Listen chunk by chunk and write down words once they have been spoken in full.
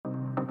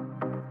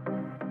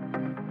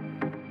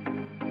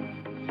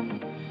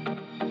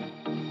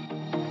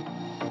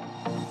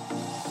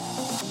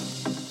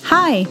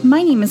Hi,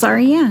 my name is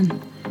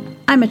Ariane.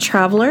 I'm a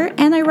traveler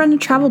and I run a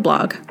travel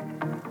blog.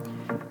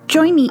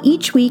 Join me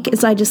each week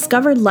as I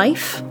discover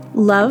life,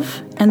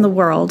 love, and the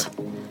world.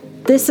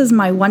 This is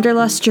my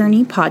Wanderlust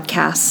Journey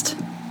podcast.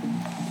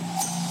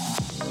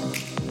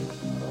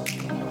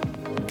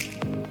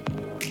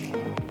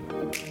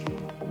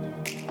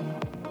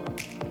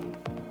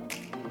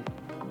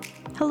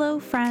 Hello,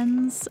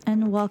 friends,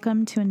 and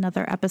welcome to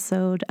another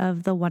episode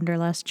of the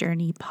Wanderlust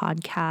Journey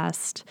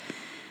podcast.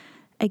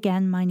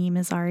 Again, my name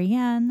is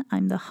Ariane.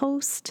 I'm the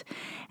host,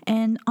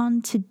 and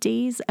on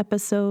today's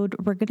episode,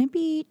 we're going to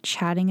be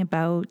chatting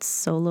about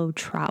solo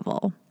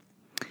travel.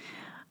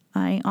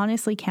 I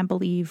honestly can't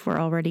believe we're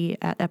already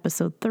at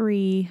episode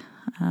 3.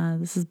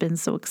 This has been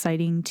so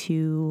exciting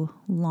to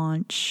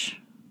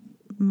launch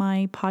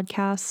my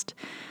podcast.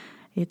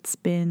 It's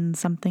been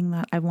something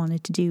that I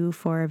wanted to do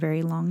for a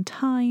very long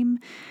time,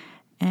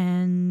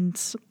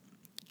 and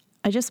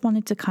I just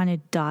wanted to kind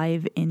of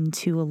dive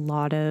into a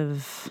lot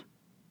of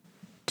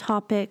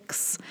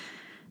topics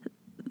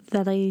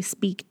that I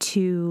speak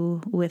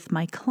to with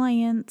my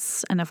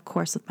clients and, of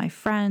course, with my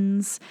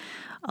friends.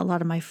 A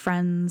lot of my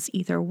friends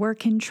either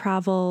work in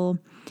travel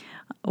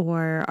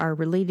or are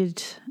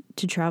related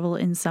to travel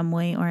in some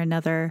way or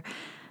another.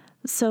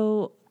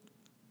 So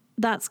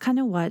that's kind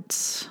of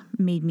what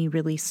made me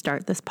really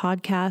start this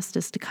podcast,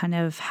 is to kind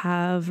of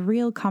have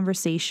real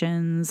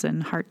conversations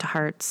and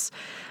heart-to-hearts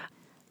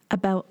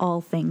about all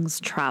things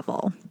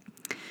travel.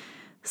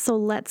 So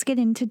let's get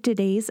into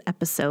today's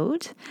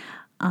episode.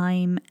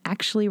 I'm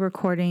actually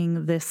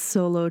recording this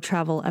solo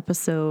travel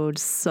episode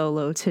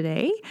solo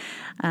today.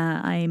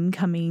 I'm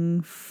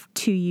coming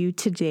to you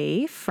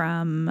today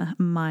from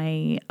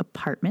my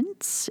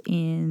apartment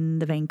in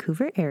the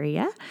Vancouver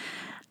area.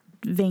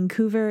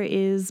 Vancouver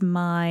is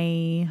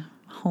my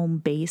home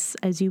base,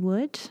 as you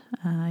would.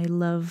 I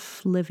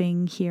love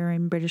living here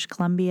in British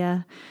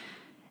Columbia.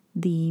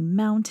 The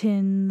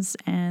mountains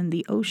and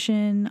the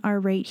ocean are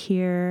right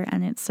here,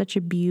 and it's such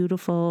a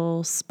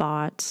beautiful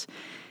spot.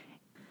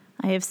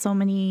 I have so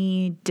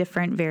many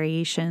different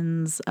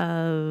variations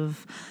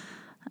of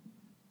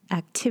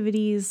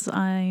activities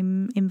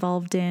I'm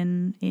involved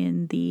in.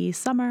 In the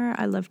summer,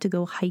 I love to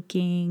go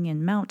hiking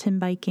and mountain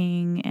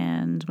biking.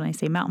 And when I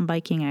say mountain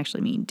biking, I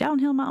actually mean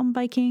downhill mountain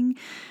biking.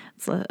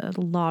 It's a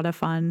lot of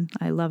fun.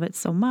 I love it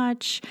so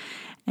much.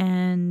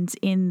 And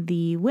in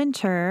the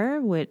winter,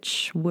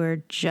 which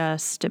we're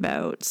just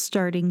about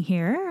starting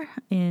here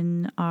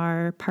in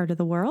our part of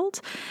the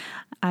world,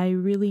 I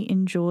really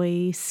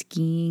enjoy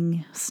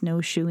skiing,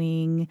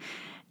 snowshoeing,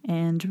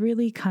 and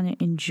really kind of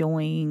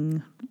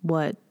enjoying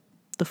what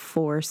the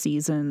 4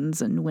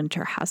 seasons and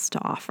winter has to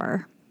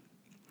offer.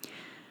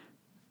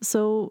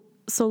 So,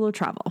 solo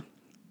travel.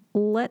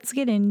 Let's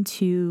get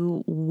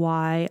into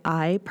why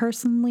I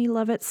personally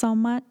love it so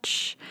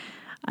much.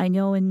 I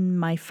know in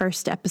my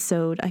first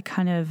episode, I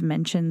kind of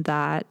mentioned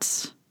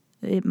that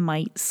it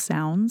might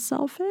sound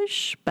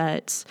selfish,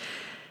 but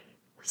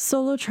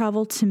solo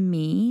travel to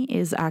me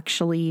is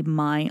actually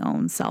my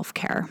own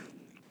self-care.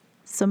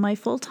 So my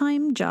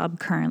full-time job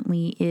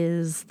currently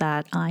is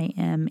that I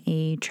am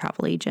a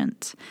travel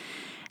agent.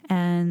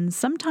 And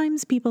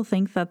sometimes people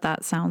think that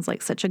that sounds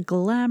like such a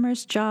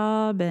glamorous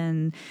job,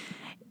 and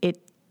it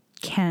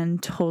can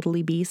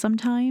totally be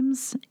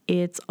sometimes.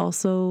 It's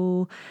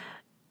also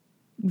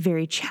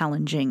very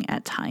challenging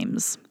at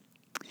times.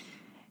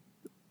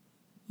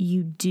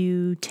 You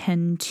do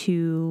tend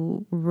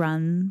to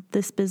run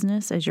this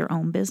business as your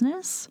own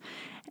business,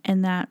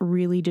 and that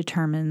really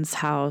determines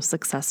how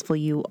successful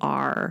you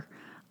are.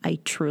 I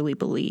truly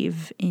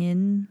believe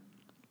in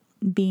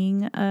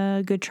being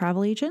a good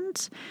travel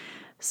agent.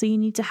 So you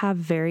need to have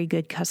very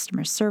good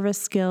customer service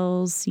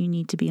skills. You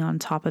need to be on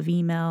top of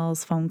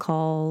emails, phone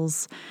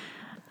calls.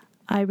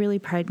 I really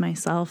pride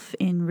myself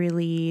in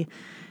really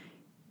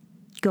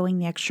going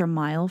the extra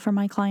mile for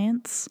my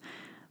clients,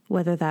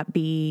 whether that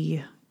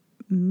be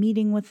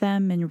meeting with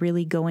them and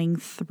really going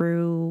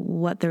through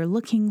what they're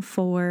looking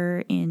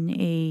for in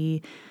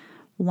a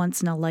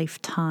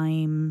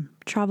once-in-a-lifetime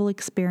travel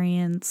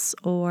experience,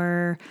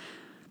 or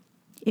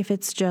if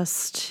it's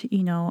just,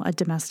 a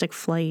domestic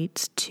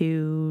flight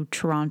to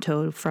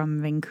Toronto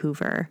from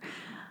Vancouver.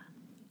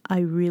 I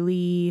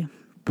really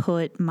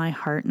put my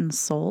heart and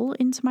soul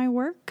into my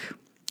work,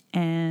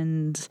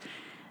 and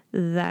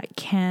that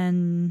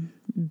can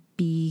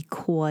be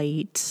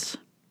quite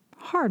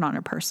hard on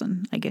a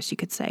person, I guess you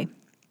could say.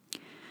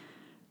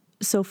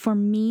 So for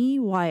me,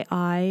 why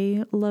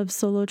I love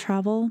solo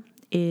travel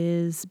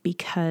is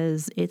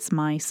because it's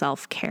my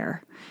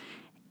self-care.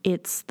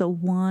 It's the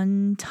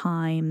one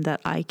time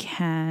that I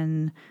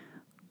can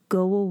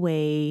go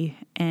away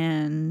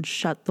and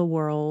shut the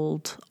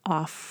world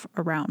off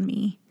around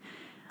me.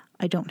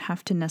 I don't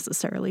have to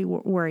necessarily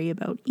worry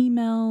about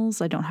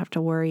emails. I don't have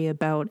to worry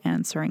about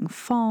answering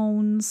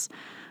phones.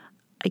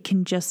 I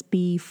can just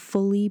be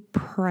fully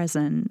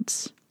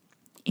present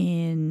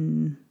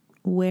in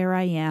where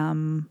I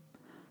am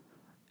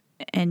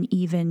and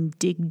even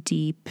dig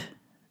deep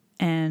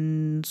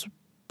and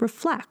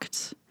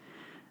reflect.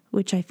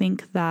 which I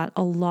think that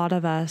a lot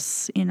of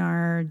us in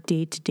our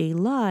day-to-day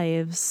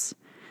lives,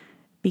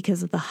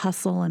 because of the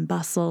hustle and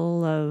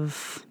bustle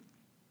of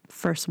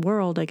first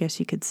world, I guess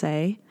you could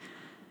say,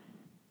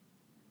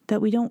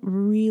 that we don't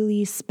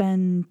really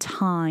spend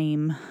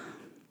time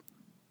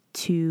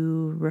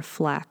to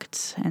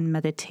reflect and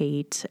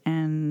meditate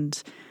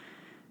and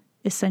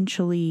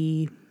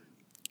essentially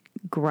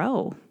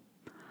grow.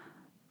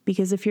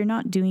 Because if you're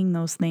not doing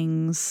those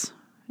things,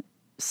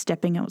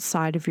 stepping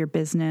outside of your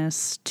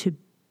business to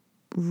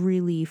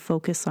really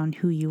focus on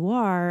who you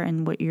are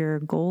and what your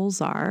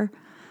goals are,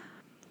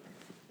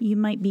 you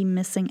might be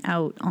missing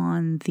out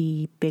on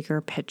the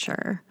bigger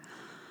picture.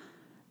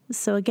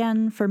 So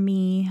again, for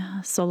me,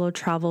 solo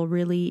travel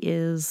really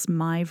is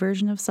my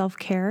version of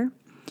self-care.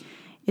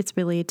 It's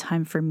really a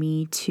time for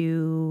me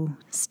to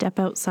step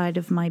outside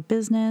of my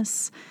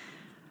business,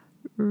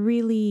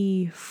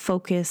 really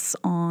focus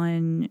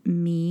on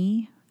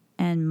me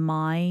and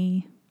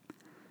my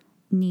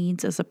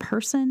needs as a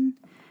person,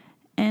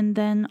 and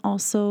then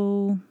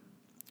also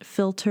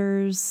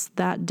filters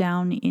that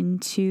down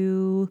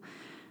into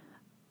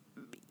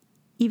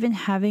even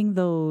having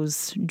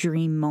those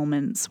dream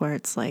moments where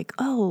it's like,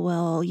 oh,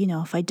 well,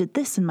 if I did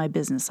this in my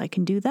business, I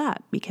can do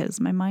that, because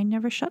my mind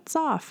never shuts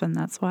off. And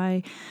that's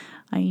why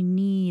I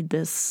need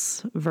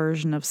this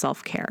version of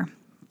self-care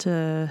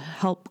to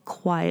help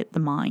quiet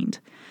the mind.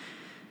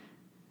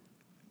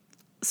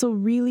 So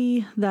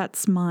really,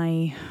 that's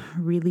my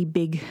really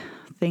big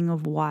thing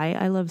of why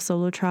I love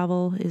solo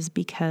travel, is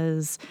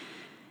because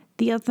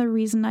the other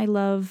reason I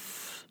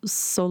love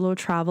solo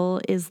travel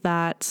is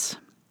that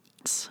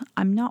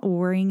I'm not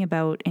worrying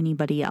about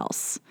anybody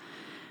else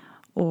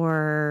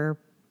or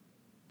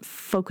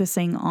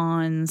focusing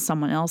on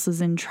someone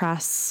else's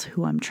interests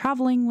who I'm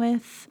traveling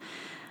with.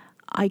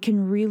 I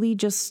can really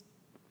just,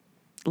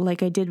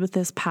 like I did with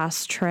this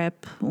past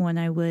trip when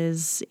I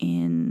was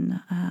in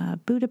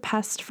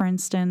Budapest, for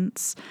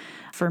instance.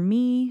 For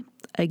me,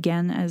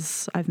 again,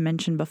 as I've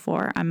mentioned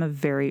before, I'm a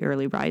very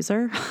early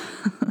riser.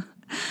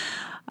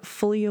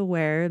 Fully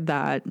aware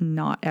that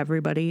not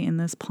everybody in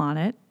this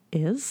planet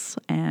is,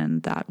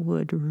 and that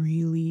would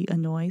really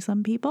annoy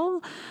some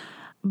people.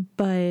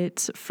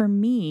 But for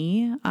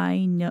me,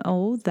 I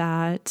know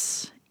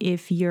that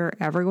if you're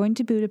ever going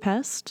to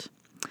Budapest,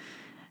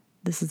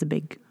 this is a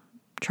big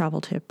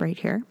travel tip right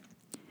here.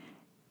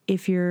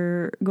 If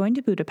you're going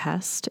to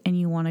Budapest and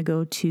you want to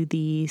go to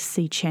the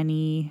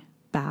Széchenyi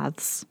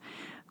baths,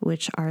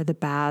 which are the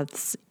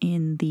baths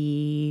in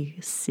the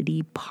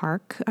city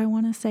park, I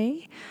want to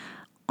say,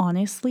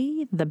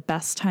 honestly, the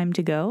best time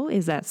to go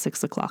is at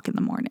 6 o'clock in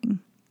the morning.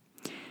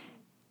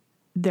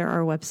 There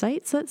are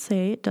websites that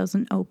say it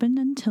doesn't open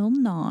until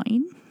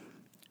 9.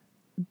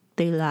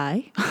 They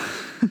lie.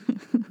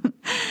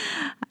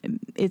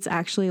 It's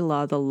actually a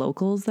lot of the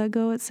locals that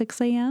go at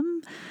 6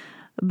 a.m.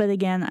 But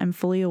again, I'm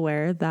fully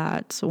aware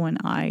that when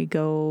I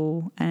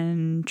go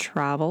and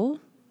travel,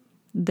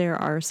 there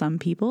are some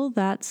people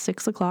that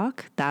 6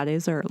 o'clock, that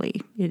is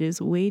early. It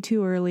is way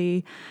too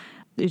early.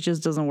 It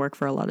just doesn't work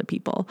for a lot of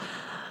people.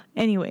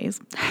 Anyways,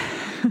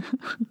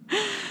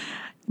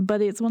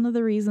 but it's one of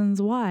the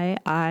reasons why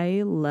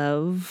I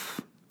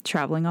love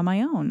traveling on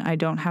my own. I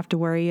don't have to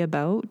worry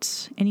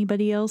about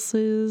anybody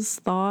else's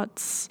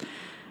thoughts,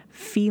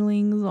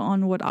 feelings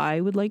on what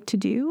I would like to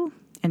do.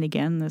 And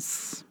again,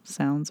 this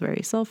sounds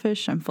very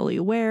selfish, I'm fully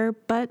aware,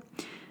 but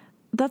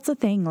that's the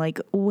thing. Like,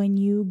 when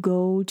you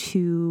go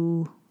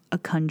to a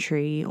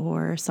country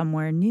or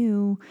somewhere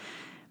new,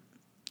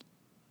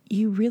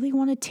 you really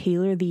want to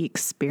tailor the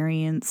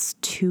experience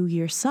to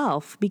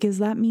yourself, because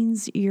that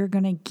means you're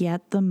going to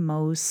get the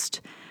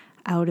most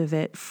out of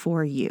it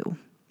for you.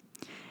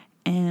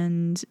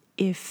 And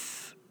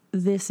if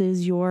this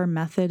is your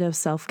method of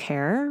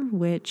self-care,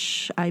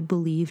 which I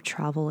believe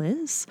travel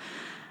is,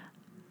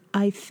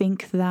 I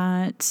think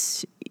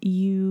that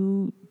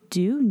you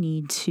do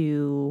need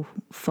to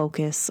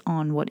focus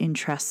on what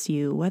interests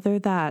you, whether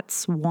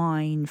that's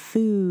wine,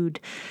 food,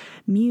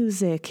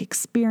 music,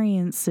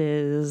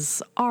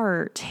 experiences,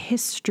 art,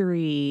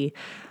 history,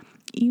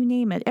 you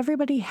name it.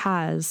 Everybody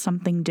has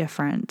something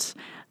different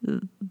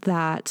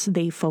that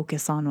they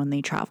focus on when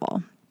they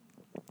travel.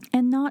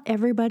 And not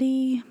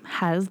everybody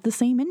has the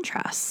same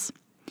interests.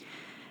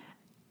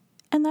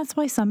 And that's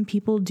why some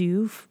people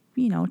do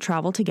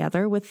travel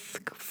together with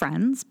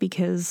friends,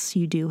 because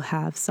you do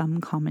have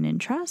some common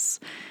interests.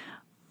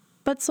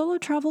 But solo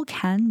travel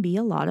can be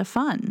a lot of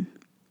fun.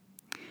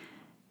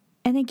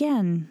 And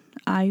again,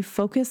 I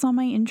focus on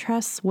my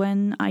interests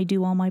when I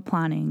do all my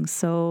planning.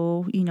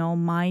 So,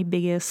 my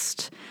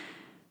biggest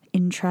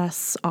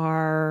interests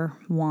are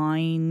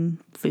wine,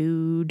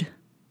 food.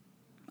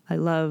 I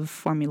love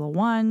Formula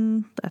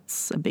One.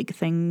 That's a big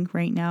thing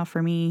right now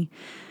for me.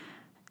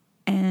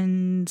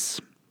 And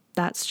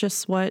that's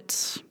just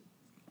what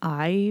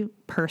I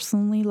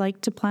personally like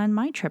to plan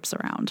my trips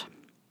around.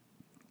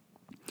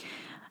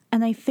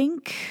 And I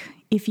think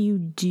if you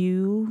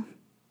do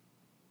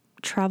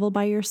travel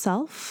by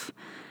yourself,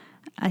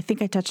 I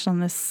think I touched on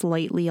this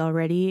slightly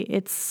already.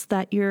 It's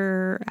that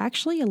you're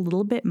actually a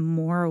little bit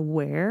more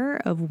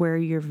aware of where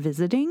you're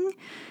visiting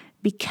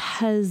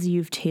because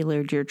you've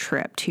tailored your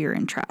trip to your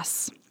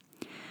interests.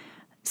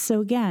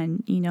 So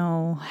again,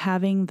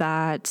 having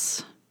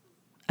that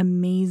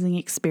amazing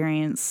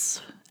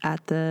experience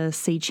at the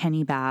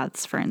Széchenyi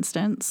Baths, for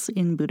instance,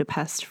 in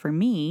Budapest for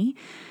me,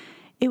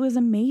 it was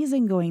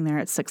amazing going there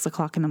at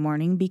 6:00 in the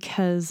morning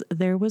because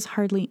there was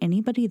hardly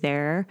anybody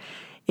there.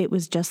 It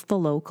was just the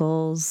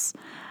locals.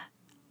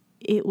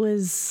 It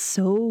was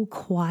so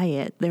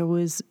quiet. There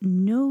was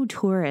no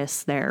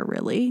tourists there,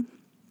 really.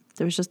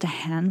 There was just a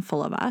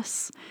handful of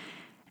us.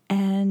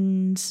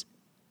 And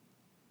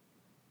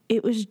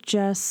it was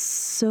just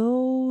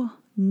so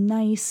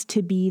nice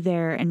to be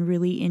there and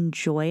really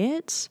enjoy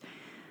it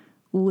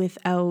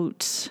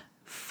without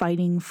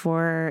fighting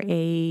for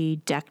a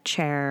deck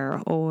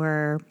chair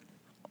or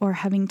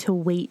having to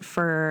wait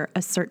for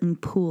a certain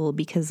pool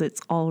because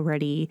it's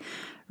already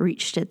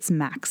reached its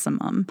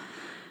maximum.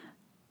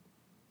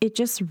 It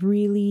just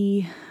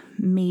really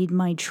made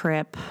my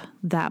trip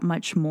that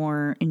much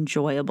more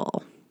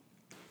enjoyable.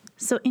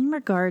 So in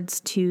regards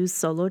to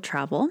solo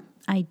travel,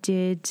 I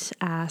did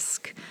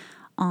ask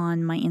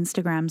on my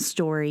Instagram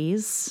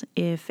stories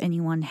if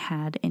anyone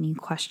had any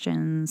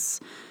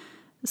questions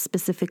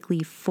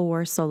specifically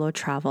for solo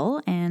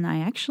travel, and I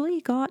actually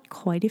got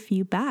quite a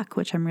few back,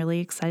 which I'm really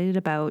excited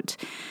about.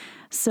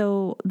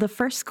 So the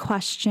first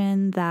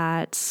question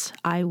that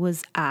I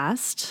was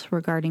asked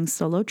regarding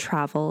solo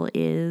travel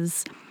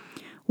is,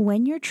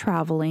 when you're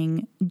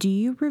traveling, do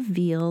you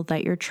reveal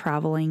that you're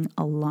traveling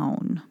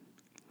alone?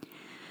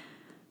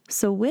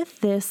 So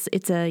with this,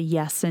 it's a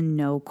yes and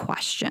no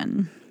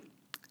question.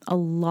 A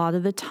lot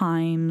of the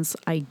times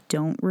I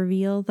don't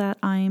reveal that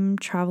I'm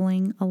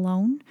traveling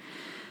alone.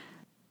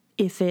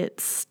 If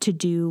it's to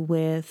do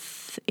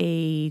with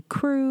a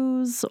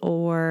cruise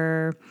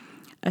or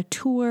a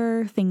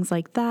tour, things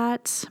like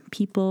that,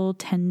 people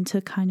tend to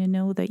kind of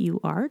know that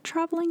you are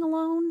traveling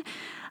alone.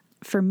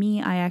 For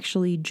me, I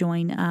actually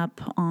join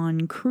up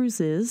on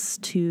cruises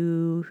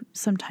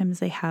sometimes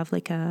they have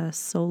like a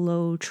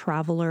solo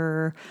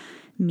traveler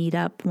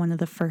meetup one of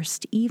the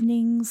first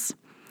evenings.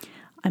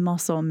 I'm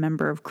also a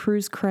member of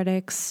Cruise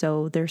Critics,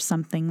 so there's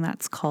something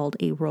that's called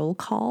a roll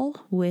call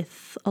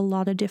with a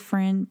lot of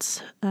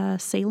different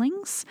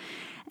sailings,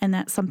 and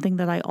that's something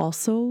that I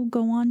also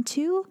go on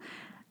to.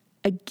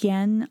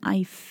 Again,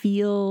 I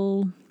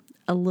feel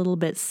a little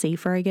bit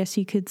safer, I guess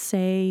you could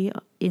say,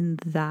 in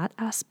that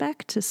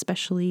aspect,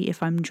 especially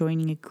if I'm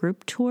joining a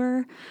group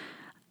tour.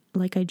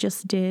 Like I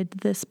just did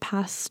this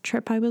past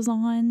trip I was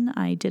on,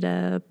 I did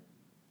a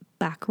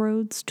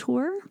Backroads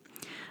tour,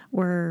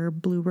 or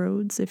Blue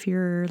Roads if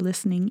you're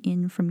listening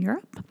in from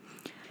Europe.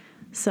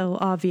 So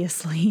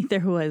obviously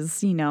there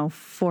was,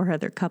 4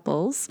 other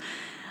couples.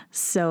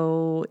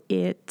 So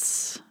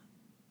it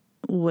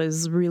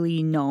was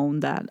really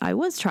known that I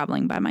was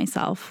traveling by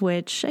myself,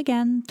 which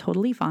again,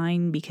 totally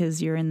fine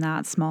because you're in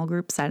that small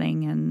group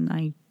setting and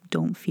I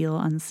don't feel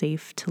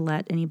unsafe to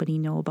let anybody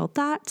know about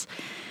that.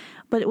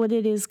 But what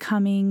it is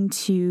coming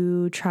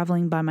to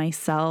traveling by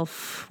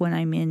myself when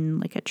I'm in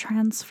like a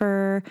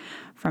transfer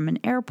from an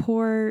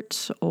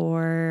airport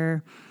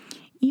or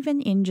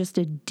even in just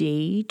a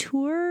day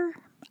tour,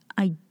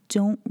 I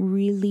don't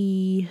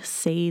really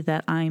say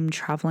that I'm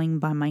traveling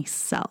by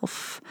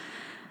myself.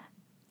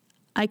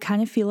 I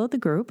kind of feel out the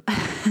group,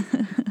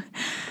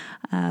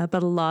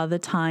 but a lot of the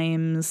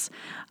times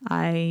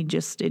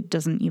it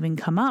doesn't even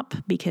come up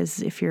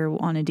because if you're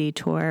on a day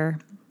tour,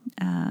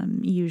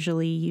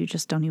 usually you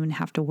just don't even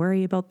have to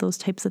worry about those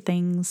types of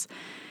things.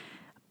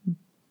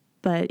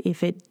 But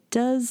if it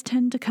does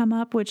tend to come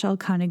up, which I'll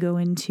kind of go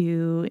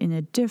into in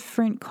a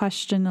different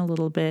question a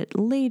little bit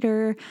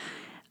later,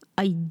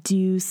 I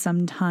do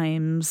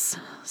sometimes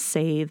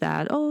say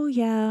that, oh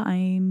yeah,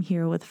 I'm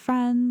here with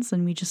friends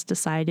and we just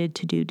decided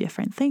to do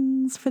different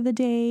things for the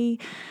day.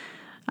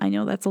 I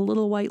know that's a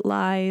little white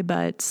lie,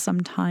 but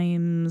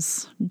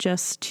sometimes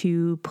just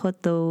to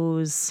put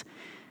those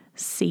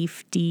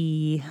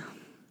safety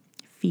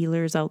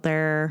feelers out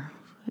there,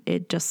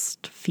 it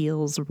just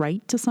feels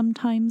right to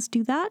sometimes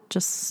do that,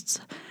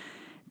 just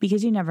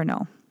because you never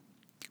know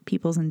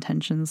people's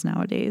intentions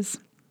nowadays.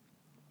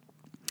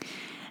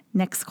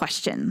 Next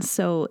question.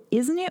 So,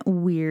 isn't it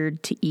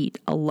weird to eat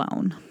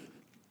alone?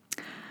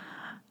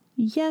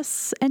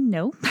 Yes and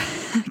no.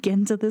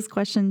 Again, to this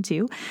question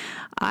too.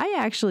 I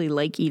actually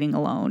like eating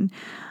alone.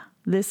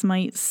 This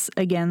might,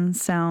 again,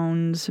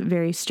 sound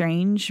very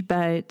strange,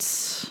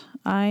 but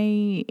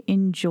I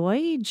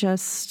enjoy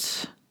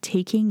just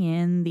taking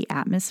in the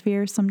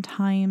atmosphere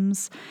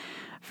sometimes.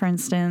 For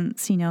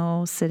instance,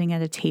 sitting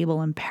at a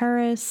table in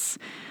Paris,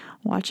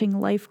 watching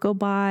life go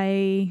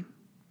by,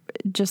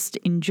 just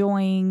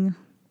enjoying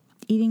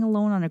eating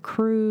alone on a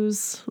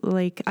cruise.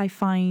 Like, I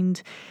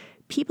find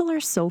people are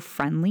so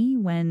friendly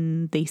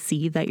when they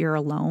see that you're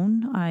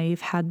alone.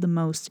 I've had the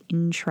most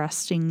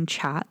interesting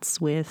chats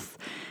with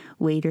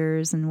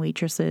waiters and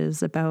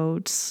waitresses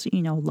about,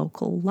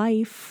 local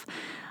life,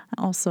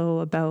 also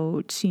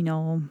about,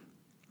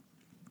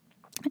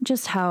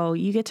 just how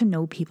you get to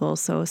know people.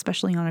 So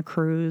especially on a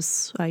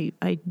cruise,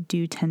 I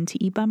do tend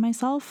to eat by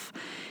myself.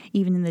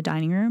 Even in the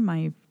dining room,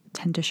 I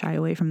tend to shy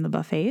away from the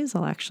buffets.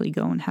 I'll actually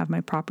go and have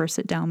my proper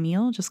sit-down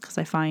meal just because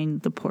I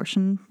find the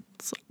portion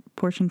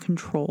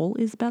control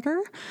is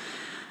better.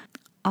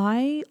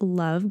 I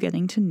love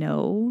getting to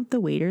know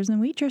the waiters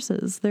and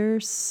waitresses. They're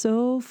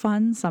so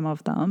fun, some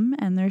of them,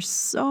 and they're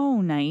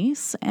so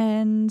nice,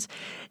 and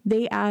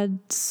they add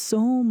so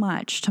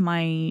much to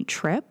my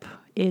trip.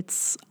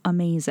 It's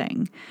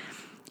amazing.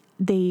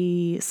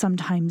 They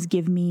sometimes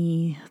give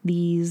me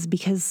these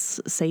because,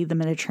 say, the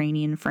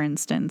Mediterranean, for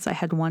instance, I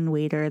had one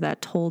waiter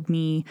that told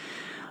me,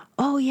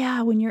 oh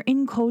yeah, when you're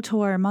in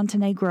Kotor,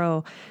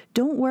 Montenegro,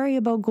 don't worry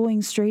about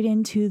going straight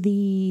into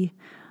the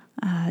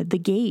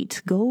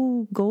gate.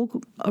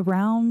 Go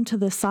around to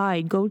the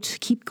side.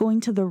 Keep going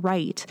to the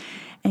right,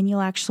 and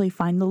you'll actually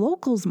find the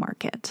locals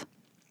market.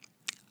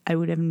 I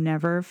would have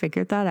never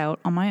figured that out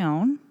on my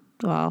own.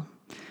 Well,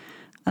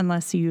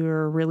 unless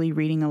you're really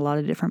reading a lot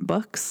of different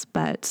books,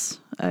 but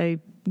I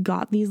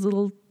got these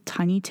little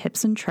tiny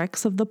tips and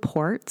tricks of the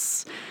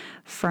ports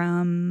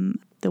from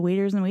the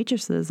waiters and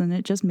waitresses, and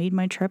it just made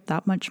my trip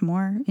that much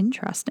more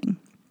interesting.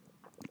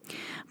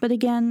 But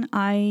again,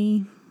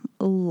 I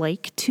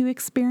like to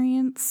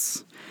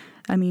experience.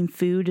 I mean,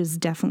 food is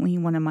definitely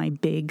one of my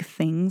big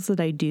things that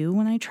I do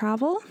when I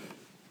travel.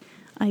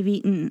 I've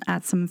eaten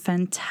at some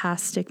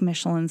fantastic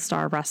Michelin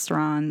star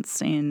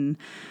restaurants in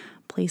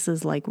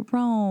places like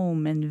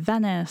Rome and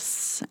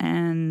Venice,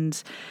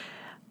 and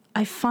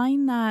I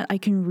find that I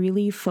can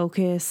really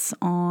focus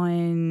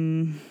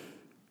on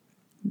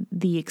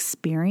the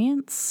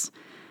experience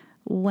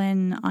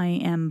when I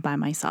am by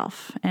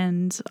myself,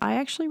 and I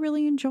actually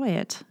really enjoy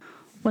it.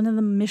 One of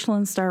the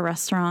Michelin star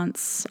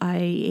restaurants I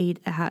ate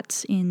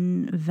at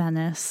in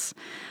Venice,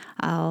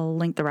 I'll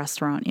link the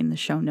restaurant in the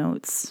show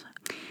notes.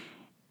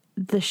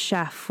 The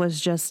chef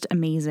was just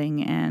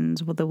amazing, and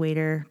the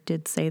waiter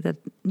did say that,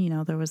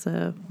 there was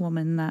a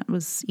woman that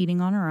was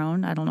eating on her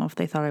own. I don't know if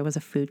they thought I was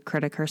a food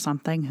critic or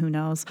something, who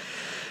knows.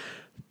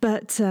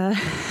 But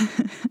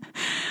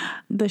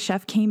the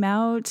chef came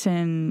out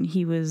and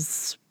he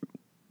was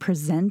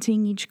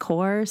presenting each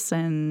course,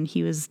 and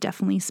he was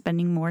definitely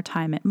spending more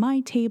time at my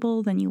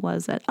table than he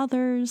was at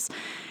others.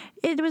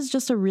 It was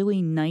just a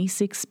really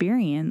nice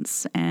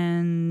experience,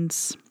 and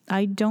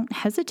I don't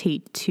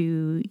hesitate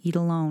to eat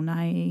alone.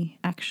 I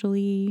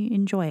actually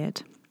enjoy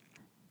it.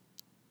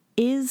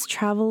 Is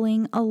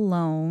traveling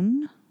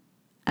alone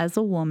as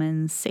a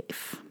woman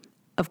safe?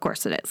 Of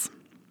course it is.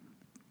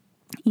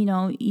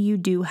 You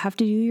do have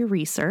to do your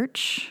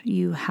research.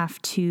 You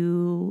have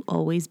to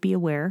always be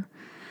aware.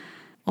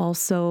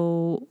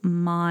 Also,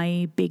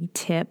 my big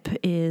tip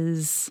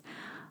is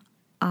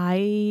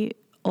I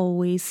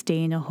always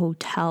stay in a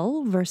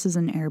hotel versus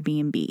an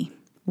Airbnb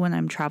when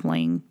I'm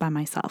traveling by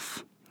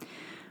myself.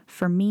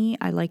 For me,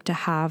 I like to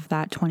have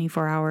that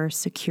 24-hour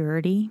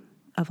security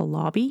of a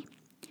lobby.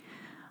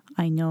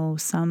 I know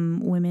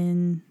some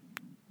women,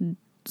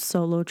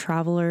 solo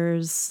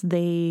travelers,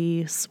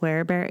 they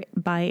swear by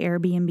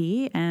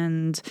Airbnb,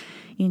 and,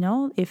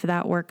 if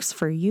that works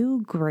for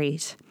you,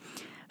 great.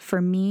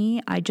 For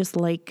me, I just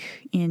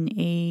like in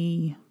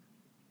a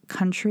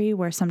country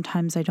where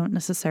sometimes I don't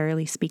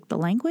necessarily speak the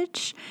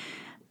language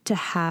to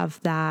have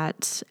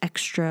that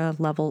extra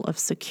level of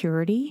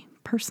security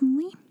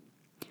personally.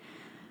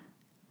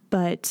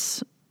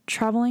 But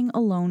traveling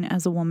alone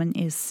as a woman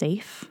is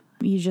safe.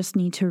 You just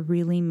need to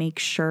really make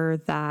sure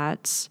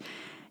that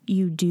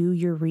you do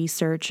your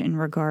research in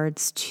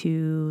regards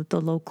to the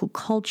local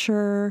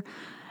culture,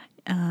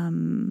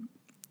 the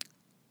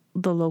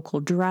local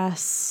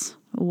dress,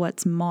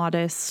 what's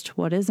modest,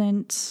 what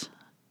isn't.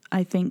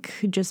 I think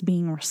just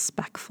being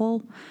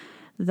respectful,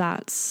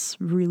 that's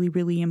really,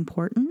 really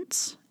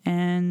important.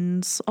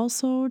 And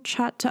also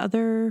chat to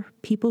other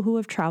people who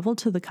have traveled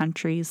to the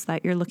countries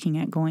that you're looking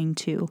at going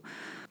to.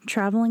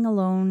 Traveling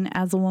alone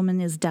as a woman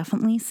is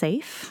definitely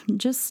safe.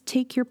 Just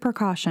take your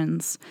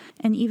precautions.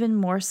 And even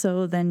more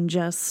so than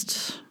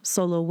just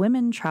solo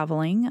women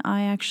traveling,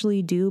 I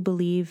actually do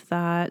believe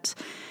that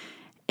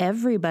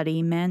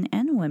everybody, men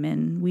and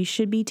women, we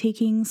should be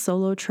taking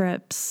solo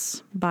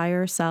trips by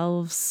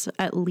ourselves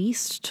at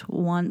least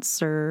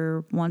once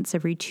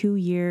every 2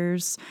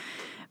 years,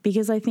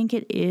 because I think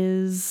it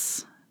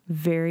is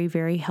very,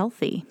 very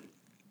healthy.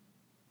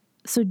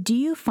 So do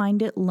you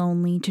find it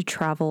lonely to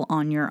travel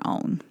on your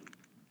own?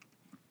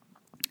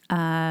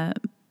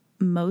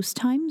 Most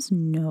times,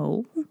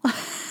 no.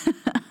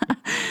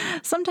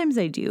 Sometimes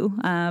I do,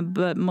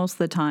 but most of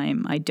the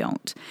time I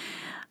don't.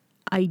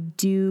 I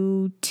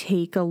do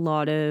take a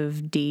lot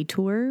of day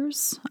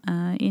tours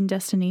in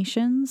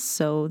destinations.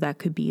 So that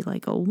could be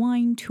like a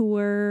wine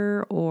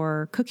tour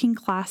or cooking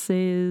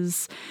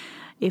classes.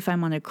 If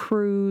I'm on a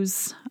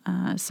cruise,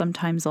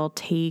 sometimes I'll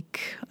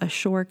take a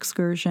shore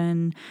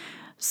excursion.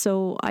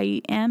 So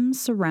I am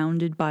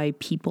surrounded by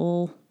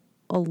people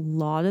a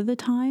lot of the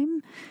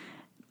time.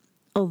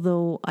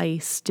 although I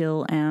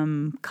still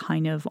am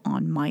kind of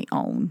on my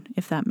own,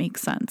 if that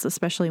makes sense,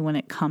 especially when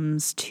it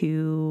comes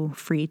to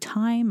free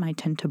time. I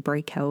tend to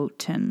break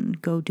out and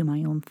go do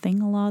my own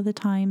thing a lot of the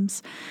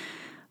times.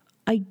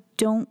 I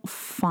don't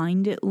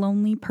find it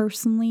lonely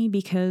personally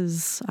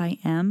because I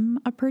am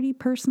a pretty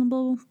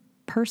personable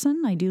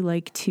person. I do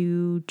like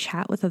to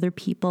chat with other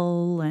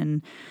people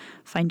and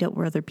find out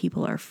where other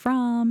people are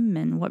from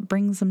and what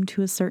brings them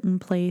to a certain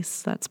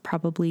place. That's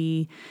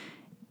probably,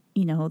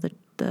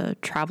 the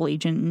travel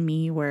agent in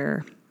me,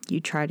 where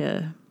you try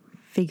to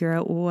figure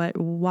out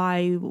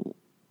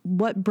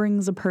what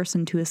brings a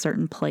person to a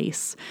certain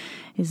place.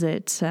 Is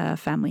it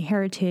family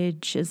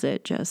heritage? Is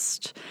it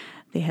just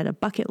they had a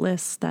bucket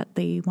list that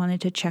they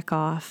wanted to check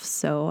off?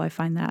 So I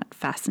find that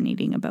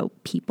fascinating about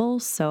people.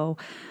 So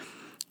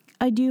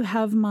I do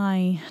have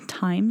my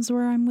times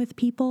where I'm with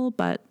people,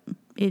 but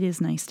it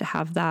is nice to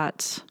have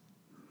that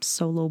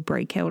solo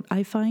breakout,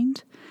 I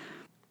find.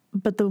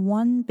 But the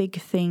one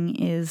big thing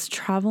is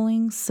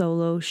traveling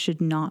solo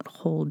should not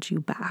hold you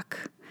back.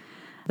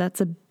 That's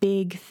a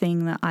big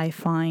thing that I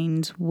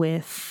find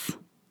with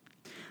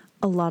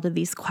a lot of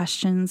these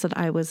questions that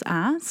I was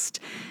asked.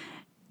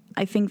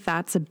 I think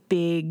that's a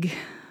big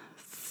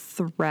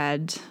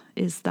thread,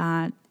 is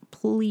that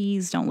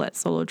please don't let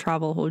solo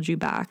travel hold you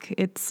back.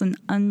 It's an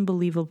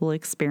unbelievable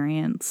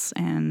experience.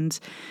 And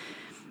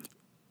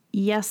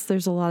yes,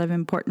 there's a lot of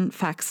important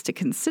facts to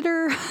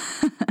consider,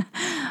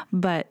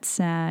 but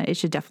it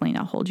should definitely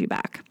not hold you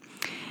back.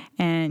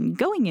 And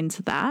going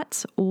into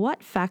that,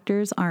 what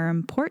factors are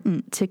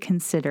important to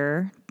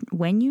consider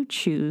when you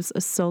choose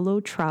a solo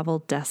travel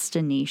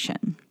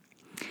destination?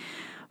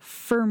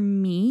 For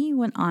me,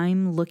 when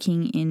I'm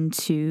looking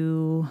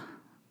into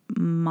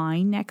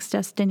my next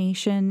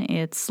destination,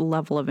 it's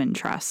level of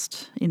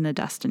interest in the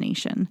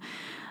destination.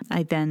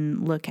 I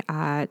then look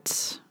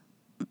at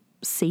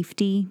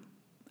safety.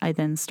 I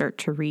then start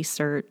to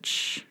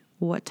research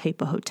what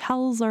type of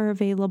hotels are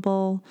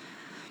available.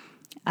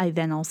 I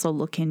then also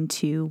look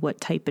into what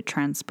type of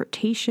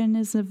transportation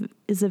is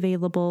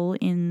available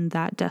in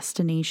that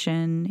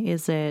destination.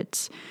 Is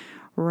it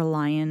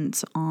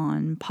reliant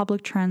on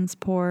public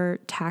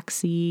transport,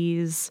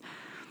 taxis,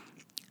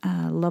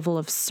 level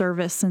of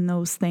service in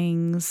those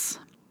things?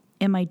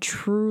 Am I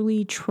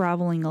truly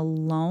traveling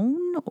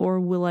alone, or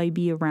will I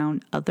be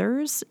around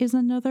others is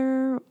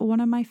another one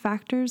of my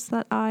factors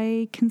that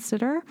I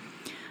consider.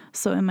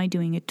 So am I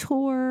doing a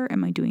tour?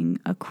 Am I doing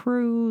a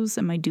cruise?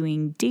 Am I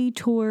doing day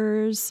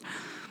tours?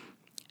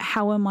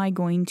 How am I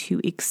going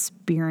to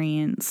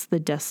experience the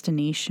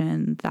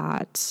destination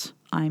that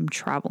I'm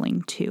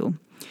traveling to?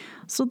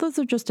 So those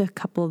are just a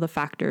couple of the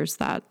factors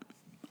that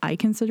I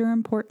consider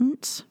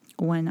important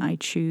when I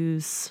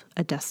choose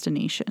a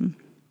destination.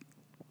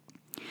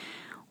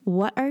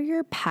 What are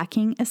your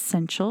packing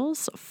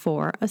essentials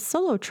for a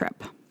solo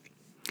trip?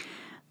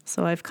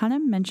 So I've kind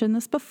of mentioned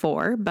this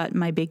before, but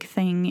my big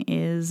thing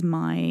is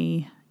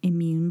my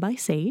Immune by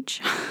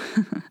Sage.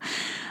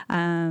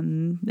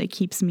 It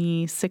keeps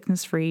me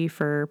sickness free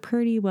for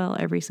pretty well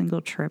every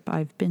single trip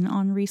I've been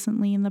on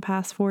recently in the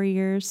past 4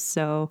 years.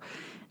 So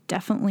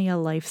definitely a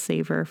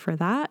lifesaver for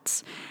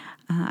that.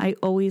 I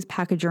always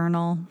pack a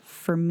journal.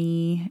 For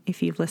me,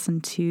 if you've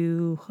listened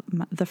to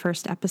the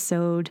first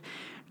episode,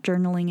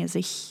 journaling is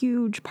a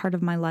huge part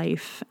of my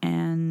life,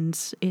 and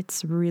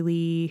it's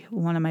really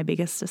one of my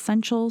biggest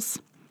essentials.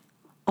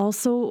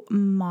 Also,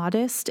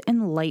 modest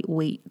and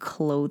lightweight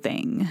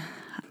clothing.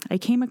 I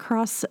came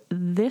across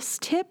this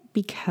tip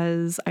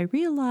because I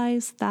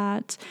realized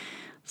that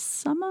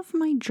some of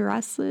my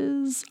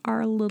dresses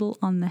are a little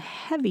on the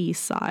heavy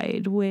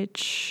side,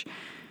 which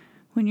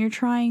when you're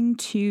trying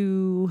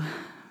to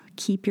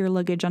keep your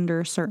luggage under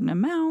a certain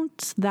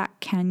amount, that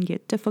can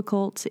get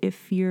difficult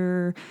if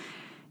you're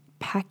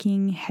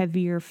packing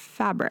heavier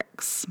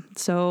fabrics.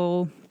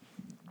 So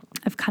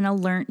I've kind of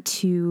learned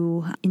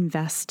to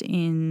invest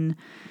in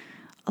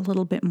a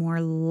little bit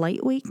more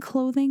lightweight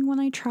clothing when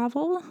I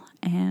travel,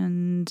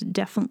 and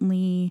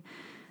definitely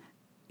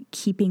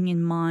keeping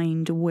in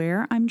mind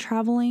where I'm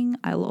traveling,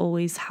 I'll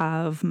always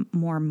have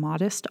more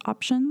modest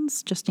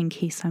options just in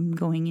case I'm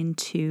going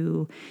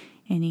into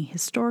any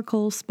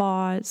historical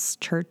spots,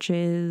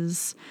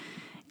 churches,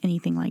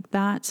 anything like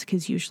that,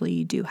 because usually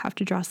you do have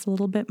to dress a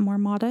little bit more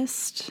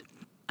modest.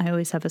 I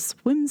always have a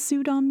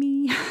swimsuit on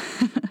me.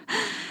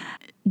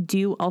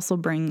 Do also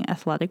bring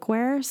athletic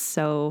wear.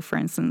 So for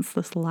instance,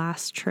 this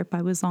last trip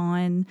I was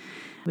on,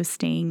 I was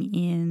staying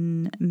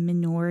in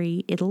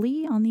Minori,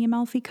 Italy on the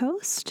Amalfi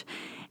Coast.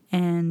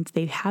 And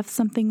they have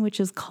something which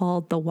is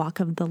called the Walk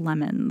of the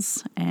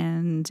Lemons.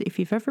 And if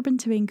you've ever been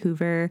to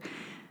Vancouver,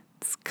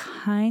 it's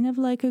kind of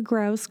like a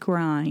grouse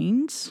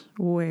grind,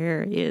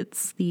 where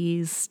it's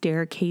these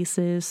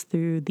staircases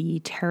through the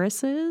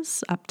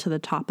terraces up to the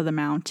top of the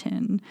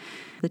mountain,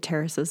 the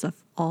terraces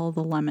of all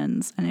the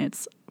lemons. And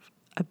it's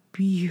a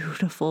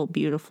beautiful,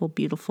 beautiful,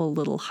 beautiful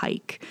little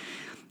hike,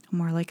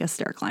 more like a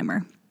stair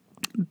climber.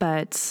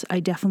 But I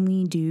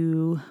definitely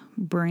do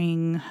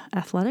bring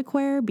athletic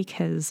wear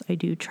because I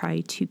do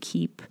try to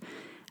keep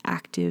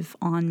active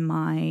on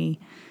my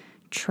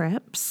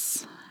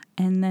trips.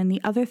 And then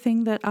the other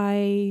thing that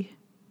I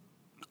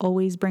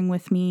always bring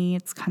with me,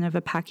 it's kind of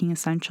a packing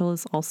essential,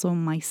 is also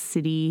my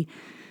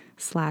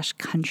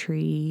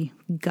city/country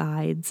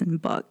guides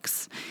and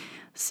books.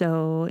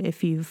 So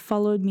if you've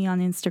followed me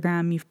on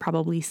Instagram, you've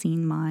probably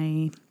seen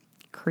my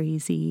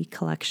crazy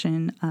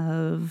collection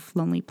of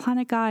Lonely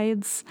Planet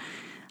guides.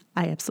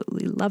 I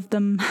absolutely love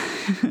them.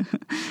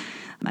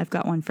 I've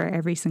got one for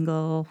every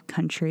single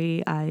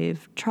country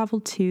I've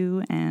traveled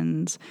to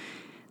and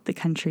the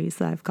countries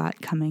that I've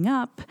got coming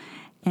up.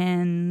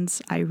 And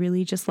I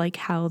really just like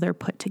how they're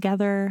put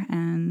together,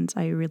 and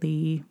I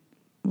really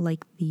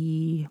like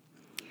the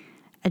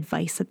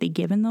advice that they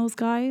give in those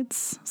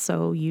guides.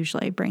 So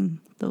usually I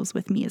bring those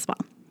with me as well.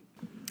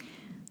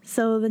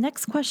 So the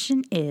next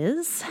question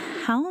is,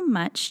 how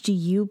much do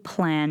you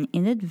plan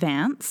in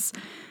advance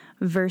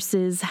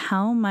versus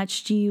how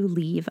much do you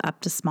leave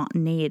up to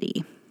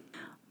spontaneity?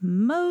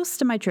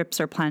 Most of my trips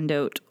are planned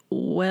out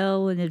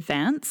well in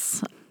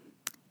advance,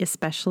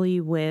 especially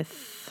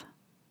with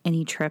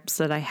any trips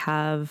that I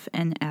have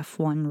an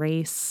F1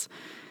 race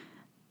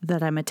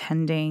that I'm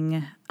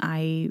attending.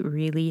 I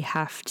really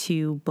have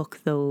to book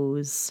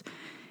those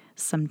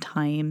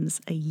sometimes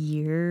a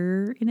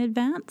year in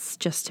advance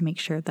just to make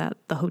sure that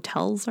the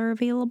hotels are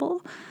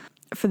available.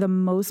 For the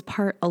most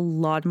part, a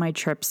lot of my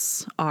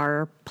trips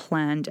are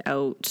planned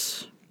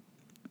out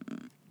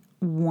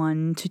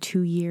 1 to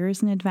 2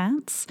 years in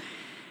advance.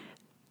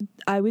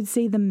 I would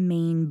say the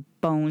main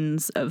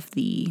bones of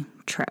the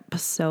trip.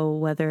 So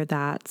whether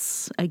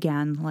that's,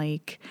 again,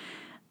 like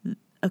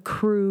a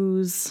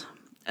cruise,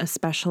 a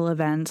special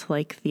event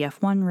like the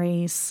F1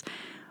 race,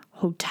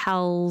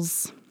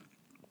 hotels,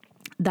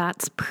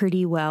 that's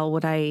pretty well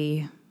what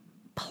I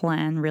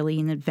plan really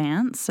in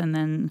advance. And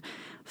then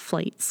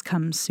flights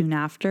come soon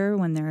after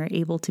when they're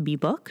able to be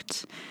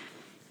booked.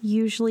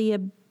 Usually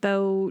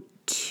about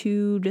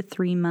 2 to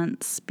 3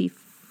 months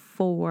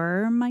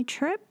before my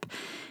trip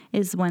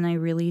is when I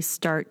really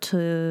start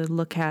to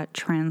look at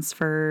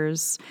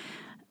transfers,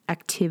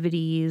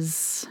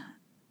 activities,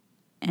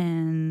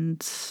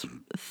 and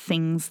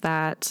things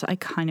that I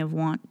kind of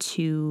want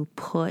to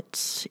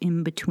put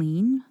in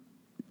between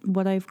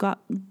what I've got,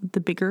 the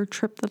bigger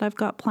trip that I've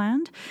got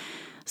planned.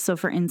 So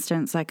for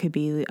instance, that could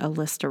be a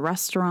list of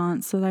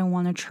restaurants that I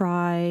want to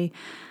try.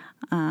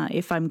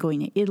 If I'm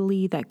going to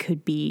Italy, that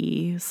could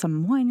be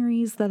some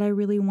wineries that I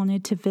really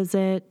wanted to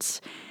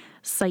visit,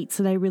 sites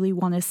that I really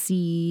want to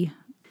see.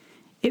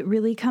 It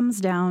really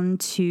comes down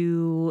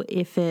to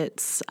if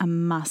it's a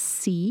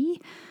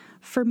must-see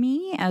for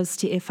me as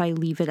to if I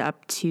leave it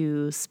up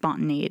to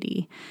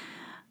spontaneity.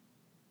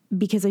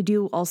 Because I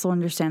do also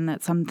understand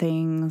that some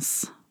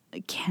things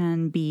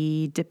can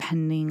be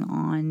depending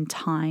on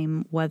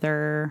time,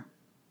 weather,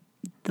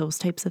 those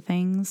types of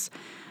things.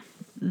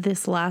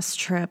 This last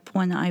trip,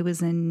 when I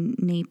was in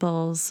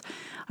Naples,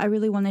 I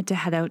really wanted to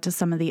head out to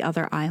some of the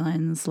other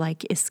islands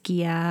like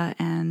Ischia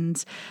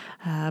and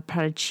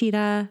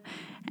Pratachita.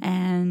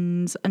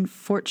 And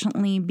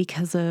unfortunately,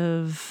 because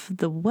of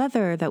the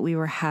weather that we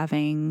were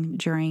having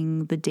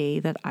during the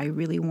day that I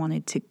really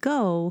wanted to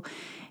go,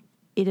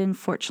 it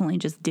unfortunately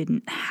just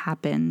didn't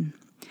happen.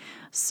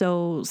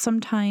 So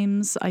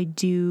sometimes I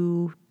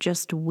do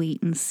just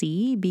wait and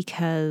see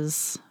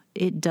because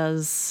it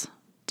does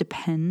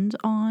depend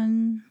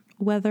on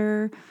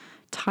weather,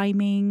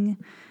 timing.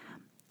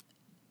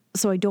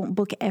 So I don't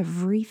book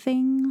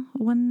everything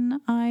when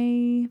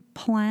I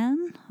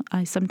plan.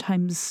 I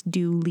sometimes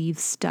do leave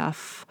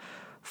stuff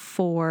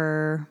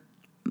for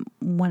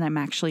when I'm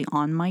actually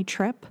on my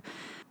trip.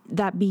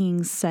 That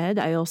being said,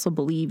 I also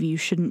believe you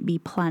shouldn't be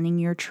planning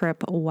your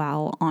trip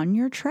while on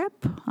your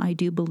trip. I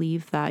do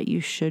believe that you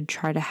should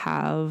try to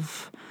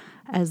have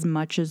as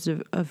much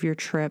of your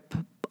trip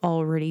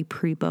already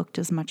pre-booked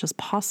as much as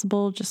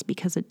possible, just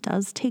because it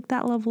does take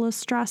that level of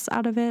stress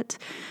out of it.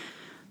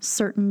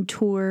 Certain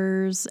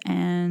tours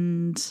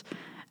and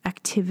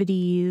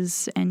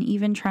activities and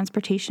even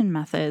transportation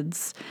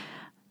methods,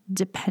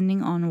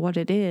 depending on what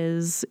it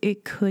is,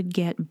 it could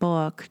get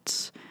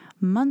booked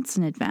months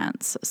in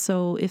advance.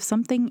 So if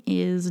something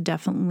is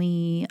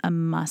definitely a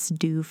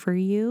must-do for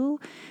you,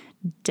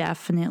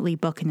 definitely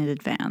book in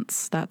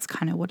advance. That's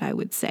kind of what I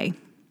would say.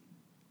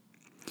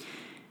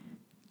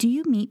 Do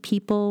you meet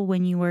people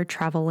when you are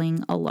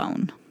traveling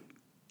alone?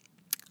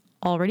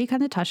 Already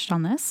kind of touched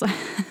on this.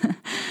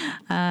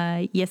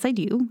 Yes, I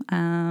do.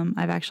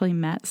 I've actually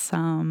met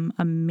some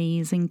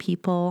amazing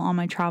people on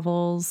my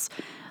travels,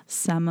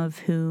 some of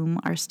whom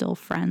are still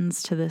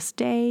friends to this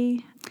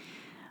day.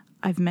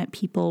 I've met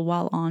people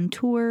while on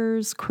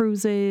tours,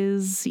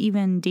 cruises,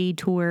 even day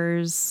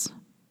tours.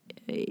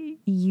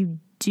 You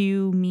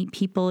do meet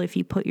people if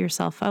you put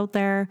yourself out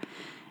there.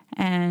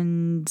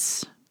 And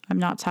I'm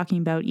not talking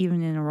about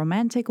even in a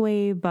romantic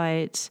way,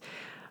 but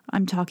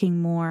I'm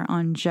talking more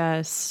on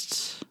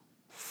just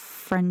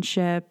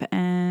friendship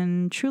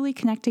and truly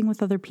connecting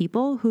with other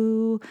people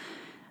who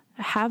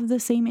have the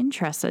same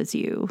interests as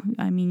you.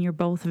 I mean, you're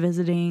both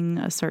visiting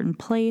a certain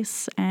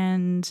place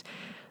and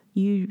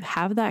you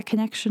have that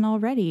connection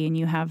already, and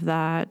you have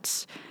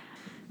that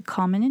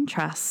common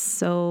interests.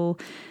 So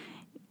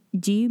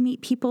do you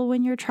meet people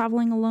when you're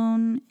traveling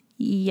alone?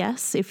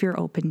 Yes, if you're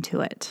open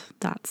to it.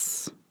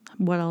 That's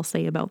what I'll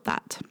say about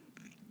that.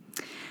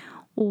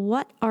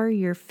 What are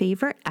your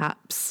favorite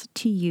apps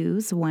to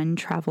use when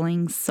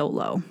traveling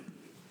solo?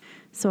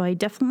 So I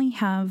definitely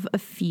have a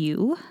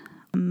few.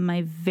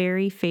 My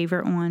very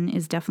favorite one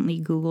is definitely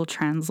Google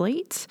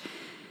Translate.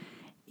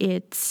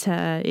 It's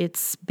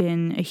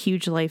been a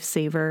huge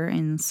lifesaver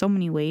in so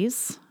many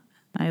ways.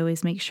 I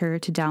always make sure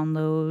to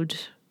download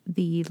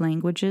the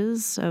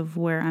languages of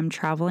where I'm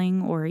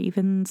traveling or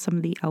even some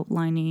of the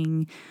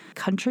outlining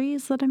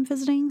countries that I'm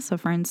visiting. So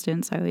for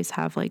instance, I always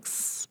have like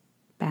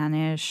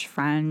Spanish,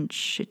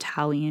 French,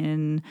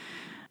 Italian,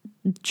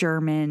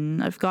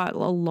 German. I've got a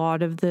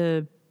lot of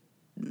the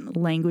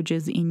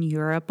languages in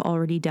Europe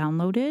already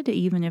downloaded,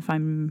 even if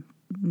I'm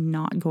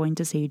not going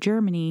to say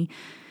Germany.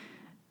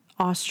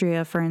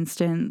 Austria, for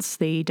instance,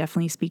 they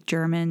definitely speak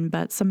German,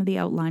 but some of the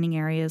outlining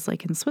areas,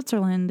 like in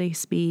Switzerland, they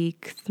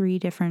speak 3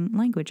 different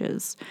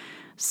languages.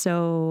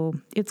 So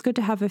it's good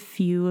to have a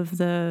few of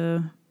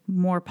the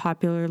more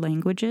popular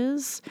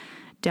languages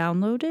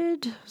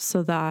downloaded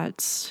so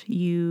that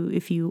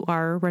if you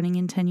are running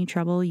into any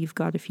trouble, you've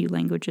got a few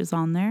languages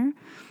on there.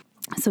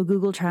 So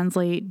Google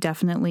Translate,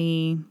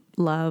 definitely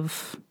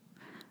love.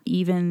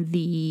 Even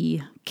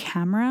the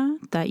camera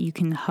that you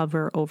can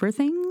hover over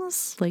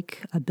things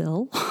like a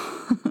bill.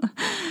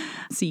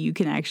 So you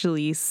can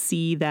actually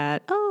see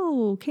that,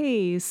 oh,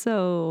 okay,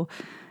 so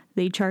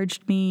they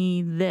charged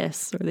me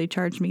this or they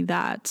charged me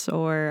that,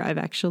 or I've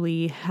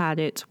actually had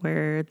it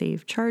where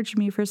they've charged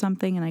me for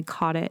something and I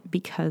caught it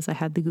because I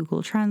had the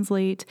Google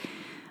Translate.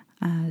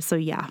 So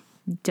yeah,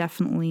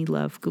 definitely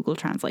love Google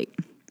Translate.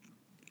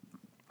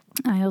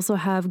 I also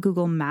have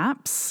Google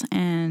Maps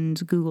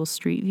and Google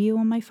Street View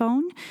on my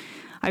phone.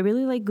 I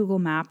really like Google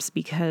Maps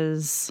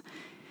because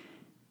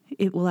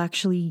it will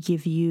actually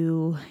give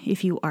you,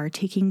 if you are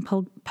taking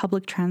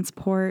public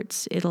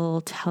transport,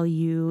 it'll tell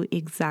you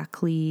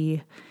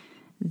exactly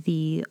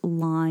the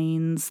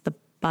lines, the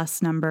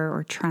bus number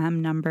or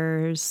tram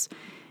numbers.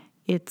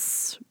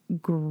 It's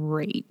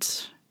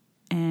great.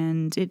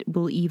 And it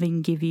will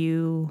even give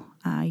you,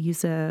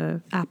 use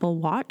a Apple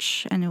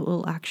Watch, and it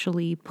will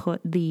actually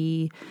put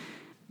the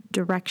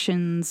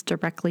directions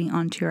directly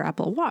onto your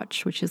Apple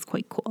Watch, which is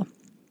quite cool.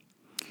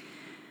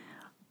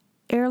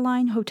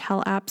 Airline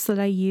hotel apps that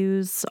I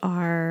use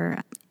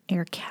are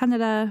Air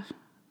Canada.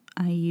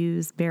 I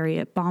use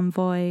Marriott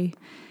Bonvoy,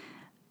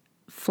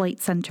 Flight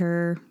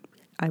Centre.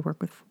 I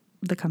work with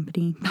the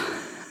company.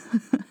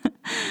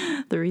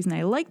 The reason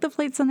I like the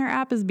Flight Centre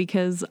app is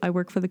because I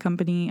work for the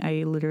company.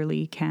 I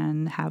literally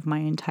can have my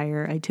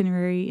entire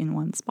itinerary in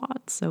one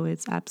spot, so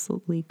it's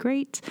absolutely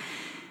great.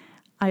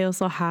 I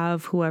also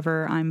have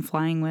whoever I'm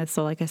flying with.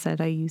 So like I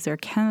said, I use Air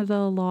Canada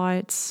a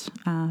lot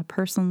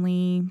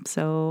personally.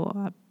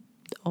 So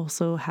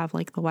also have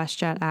like the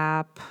WestJet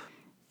app.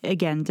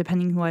 Again,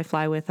 depending who I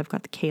fly with, I've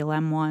got the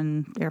KLM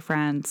one, Air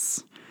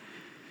France,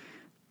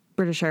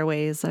 British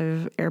Airways,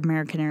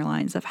 American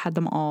Airlines. I've had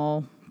them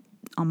all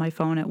on my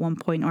phone at one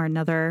point or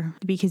another,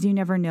 because you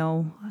never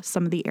know.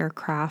 Some of the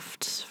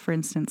aircraft, for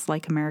instance,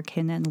 like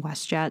American and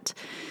WestJet,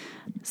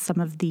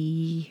 some of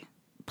the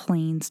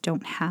planes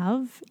don't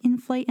have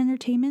in-flight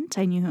entertainment.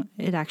 I knew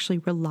it actually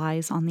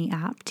relies on the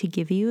app to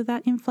give you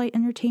that in-flight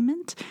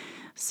entertainment.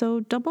 So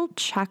double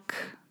check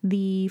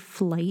the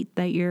flight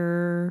that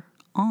you're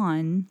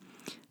on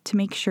to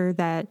make sure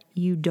that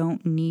you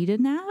don't need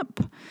an app.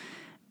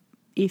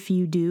 If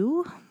you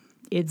do,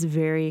 it's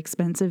very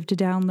expensive to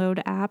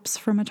download apps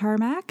from a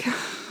tarmac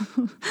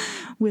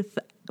with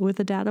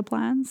a data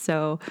plan.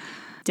 So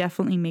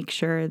definitely make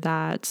sure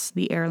that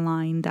the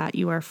airline that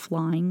you are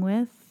flying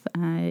with,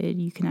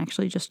 you can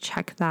actually just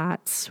check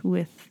that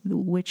with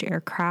which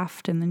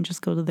aircraft and then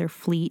just go to their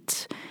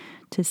fleet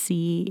to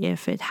see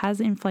if it has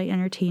in-flight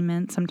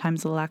entertainment.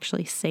 Sometimes it'll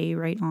actually say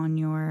right on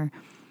your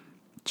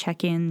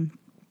check-in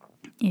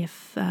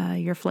if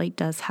your flight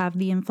does have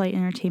the in-flight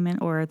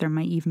entertainment, or there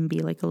might even be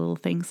like a little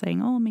thing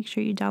saying, oh, make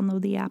sure you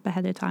download the app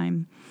ahead of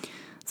time.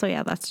 So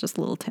yeah, that's just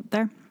a little tip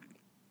there.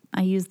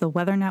 I use the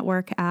Weather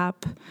Network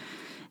app.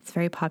 It's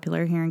very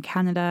popular here in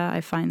Canada.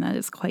 I find that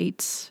it's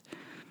quite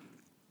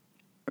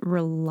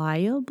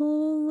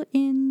reliable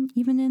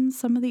even in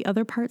some of the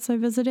other parts I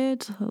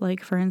visited.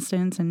 Like for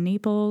instance, in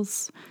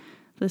Naples,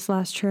 this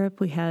last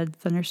trip, we had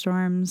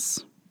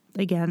thunderstorms.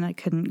 Again, I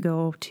couldn't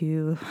go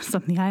to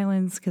some of the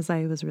islands because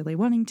I was really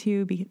wanting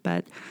to,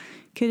 but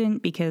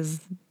couldn't because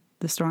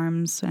the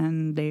storms,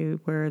 and they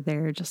were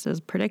there just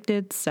as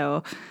predicted.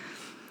 So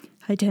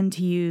I tend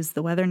to use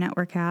the Weather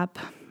Network app.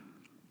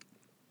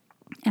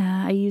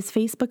 I use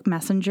Facebook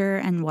Messenger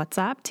and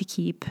WhatsApp to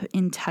keep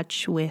in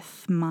touch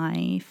with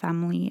my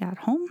family at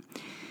home.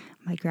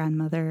 My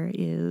grandmother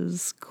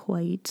is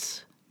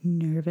quite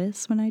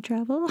nervous when I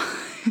travel.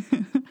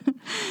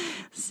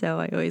 So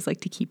I always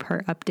like to keep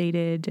her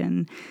updated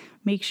and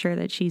make sure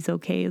that she's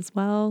okay as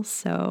well.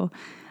 So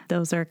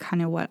those are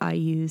kind of what I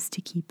use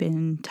to keep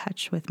in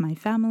touch with my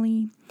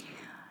family.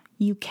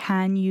 You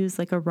can use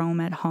like a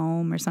roam at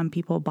home, or some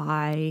people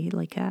buy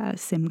like a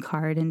SIM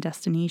card and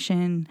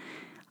destination.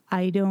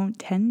 I don't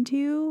tend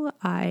to.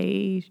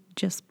 I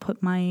just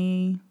put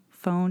my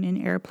phone in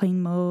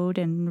airplane mode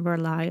and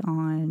rely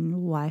on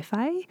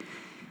Wi-Fi.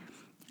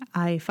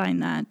 I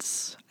find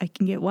that I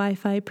can get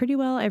Wi-Fi pretty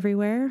well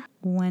everywhere.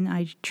 When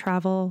I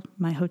travel,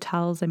 my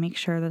hotels, I make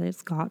sure that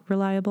it's got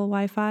reliable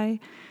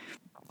Wi-Fi.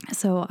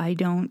 So I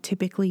don't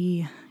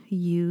typically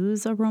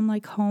use a Roam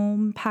Like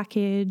Home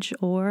package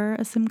or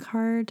a SIM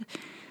card,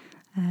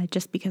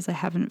 just because I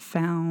haven't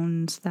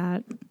found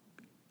that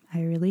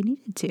I really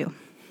needed to.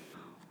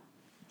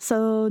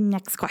 So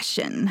next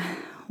question.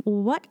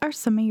 What are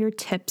some of your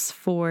tips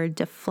for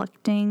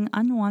deflecting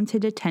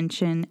unwanted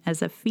attention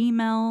as a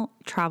female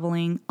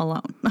traveling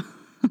alone?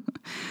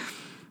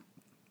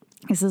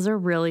 This is a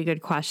really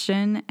good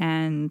question,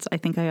 and I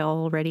think I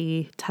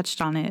already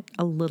touched on it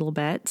a little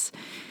bit.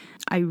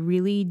 I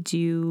really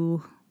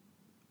do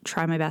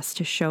try my best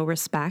to show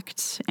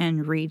respect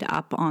and read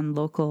up on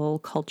local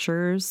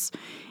cultures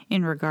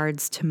in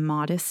regards to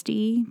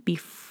modesty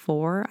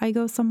before I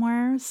go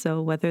somewhere.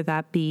 So whether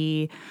that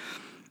be,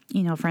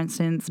 for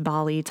instance,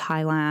 Bali,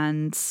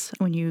 Thailand,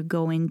 when you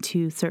go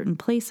into certain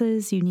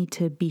places, you need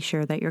to be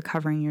sure that you're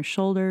covering your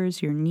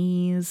shoulders, your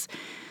knees,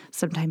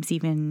 sometimes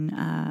even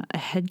a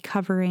head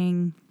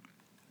covering.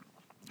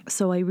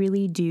 So I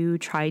really do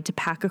try to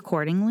pack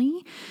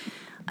accordingly.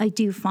 I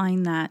do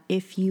find that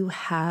if you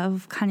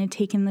have kind of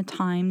taken the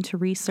time to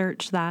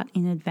research that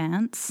in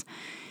advance,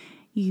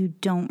 you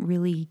don't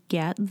really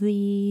get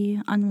the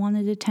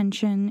unwanted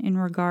attention in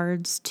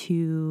regards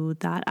to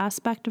that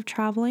aspect of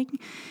traveling.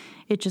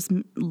 It just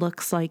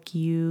looks like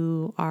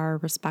you are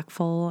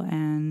respectful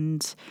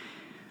and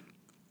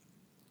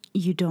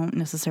you don't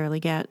necessarily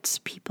get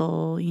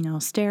people,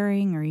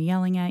 staring or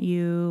yelling at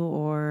you,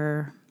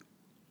 or,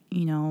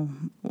 you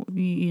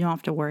don't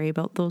have to worry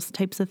about those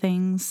types of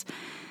things.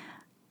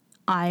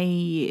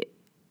 I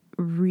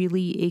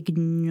really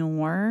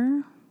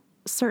ignore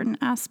certain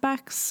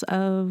aspects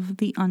of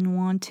the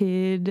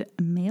unwanted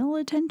male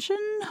attention.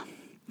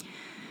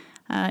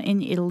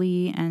 In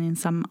Italy and in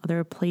some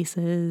other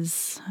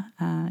places,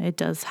 it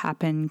does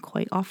happen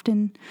quite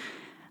often.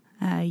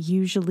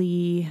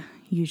 Usually,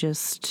 you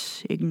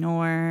just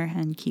ignore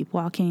and keep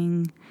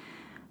walking.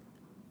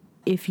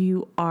 If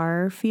you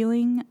are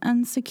feeling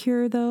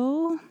insecure,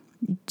 though,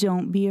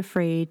 don't be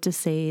afraid to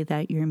say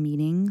that you're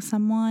meeting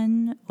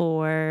someone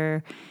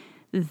or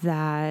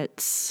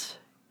that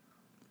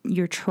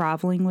you're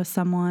traveling with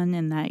someone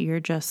and that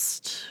you're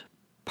just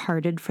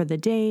parted for the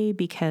day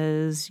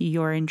because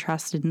you're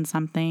interested in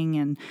something,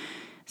 and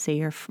say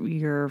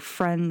your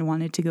friend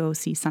wanted to go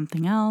see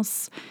something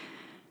else.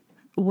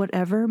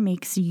 Whatever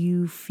makes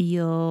you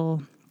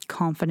feel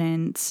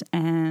confident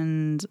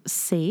and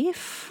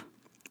safe.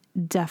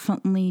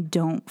 Definitely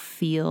don't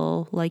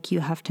feel like you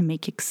have to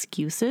make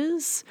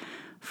excuses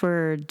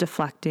for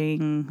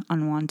deflecting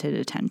unwanted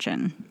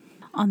attention.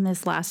 On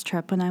this last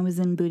trip, when I was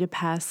in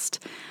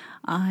Budapest,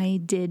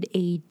 I did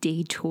a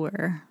day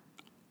tour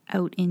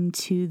out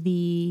into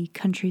the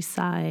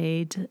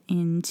countryside,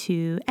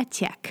 into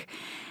Etyek,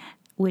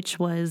 which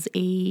was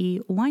a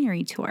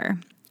winery tour.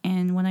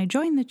 And when I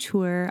joined the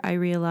tour, I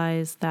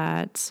realized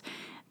that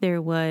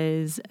there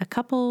was a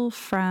couple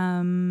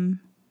from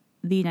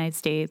the United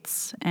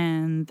States,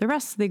 and the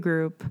rest of the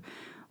group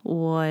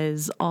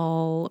was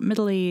all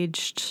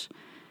middle-aged,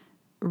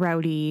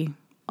 rowdy,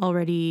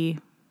 already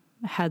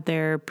had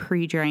their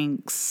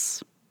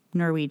pre-drinks,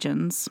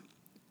 Norwegians.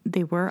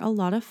 They were a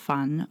lot of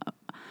fun,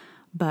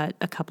 but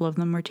a couple of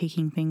them were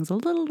taking things a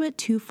little bit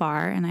too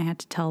far, and I had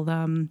to tell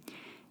them,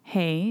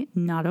 hey,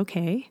 not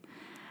okay.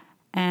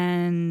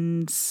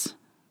 And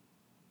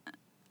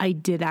I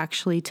did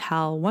actually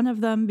tell one of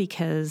them,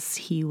 because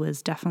he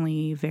was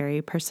definitely very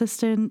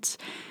persistent,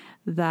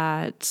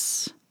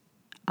 that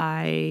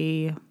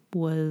I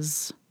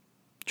was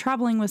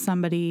traveling with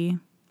somebody.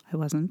 I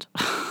wasn't.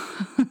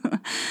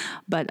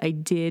 But I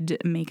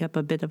did make up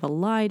a bit of a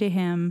lie to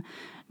him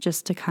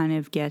just to kind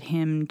of get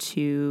him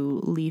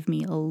to leave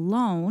me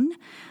alone.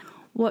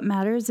 What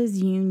matters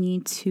is you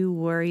need to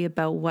worry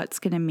about what's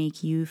going to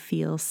make you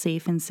feel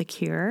safe and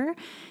secure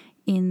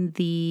in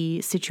the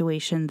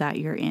situation that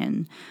you're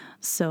in.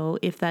 So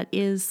if that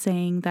is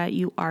saying that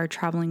you are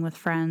traveling with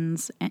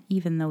friends,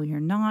 even though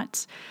you're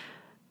not,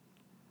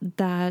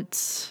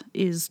 that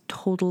is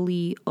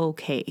totally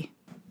okay.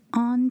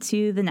 On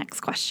to the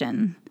next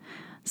question.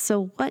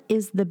 So what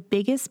is the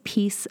biggest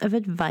piece of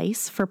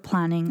advice for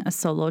planning a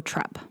solo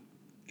trip?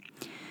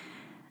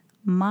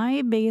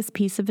 My biggest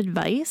piece of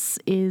advice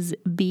is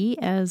be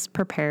as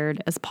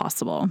prepared as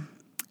possible.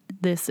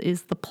 This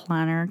is the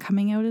planner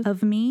coming out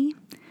of me.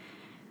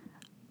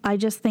 I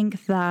just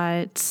think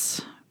that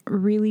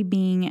really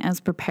being as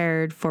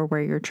prepared for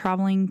where you're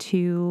traveling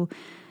to,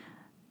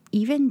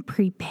 even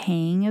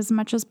prepaying as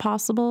much as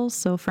possible.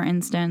 So for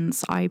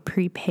instance, I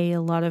prepay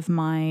a lot of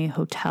my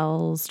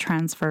hotels,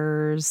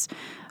 transfers.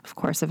 Of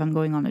course, if I'm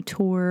going on a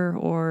tour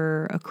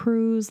or a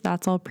cruise,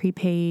 that's all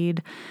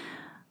prepaid.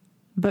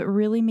 But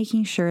really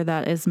making sure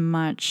that as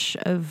much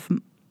of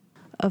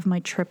of my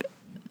trip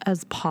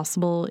as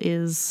possible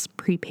is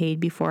prepaid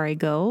before I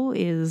go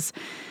is,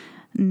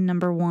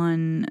 number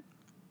one,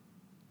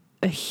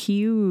 a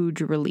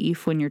huge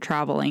relief when you're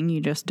traveling. You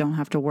just don't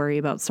have to worry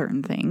about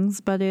certain things,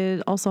 but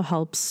it also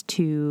helps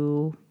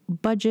to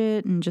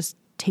budget and just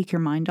take your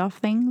mind off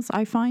things,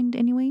 I find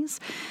anyways.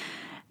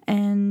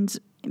 And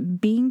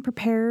being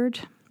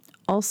prepared,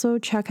 also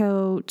check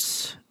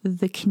out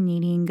the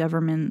Canadian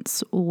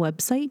government's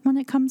website when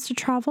it comes to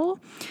travel.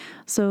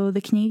 So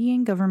the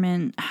Canadian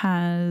government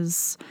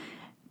has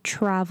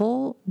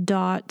travel.gc.ca.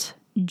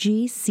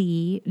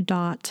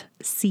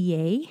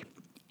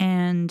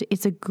 And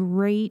it's a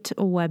great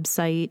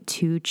website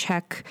to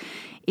check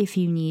if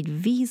you need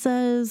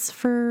visas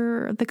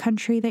for the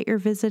country that you're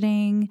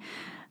visiting,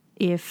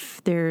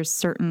 if there's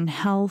certain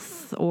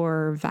health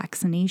or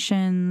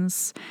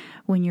vaccinations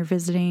when you're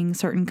visiting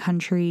certain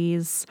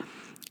countries.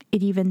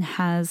 It even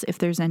has, if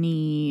there's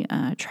any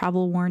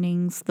travel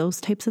warnings, those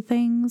types of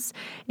things.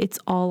 It's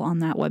all on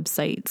that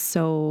website.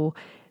 So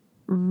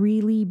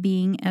really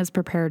being as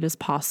prepared as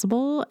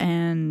possible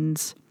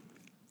and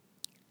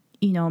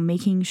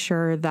making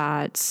sure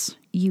that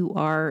you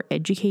are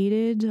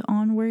educated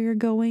on where you're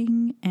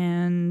going.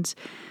 And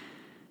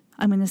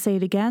I'm going to say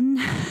it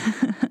again,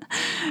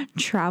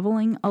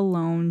 traveling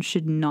alone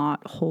should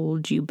not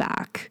hold you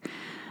back.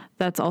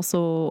 That's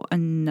also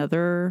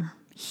another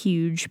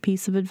huge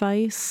piece of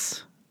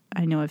advice.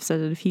 I know I've said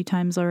it a few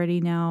times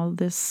already now,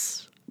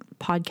 this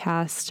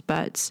podcast,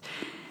 but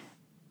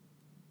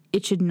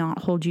it should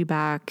not hold you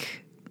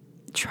back.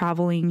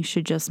 Traveling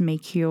should just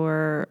make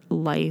your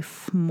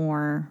life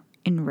more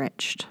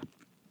enriched.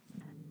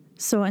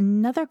 So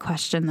another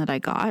question that I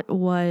got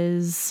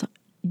was,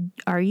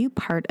 are you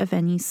part of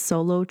any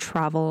solo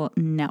travel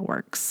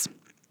networks?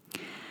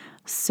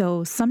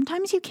 So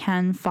sometimes you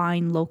can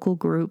find local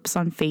groups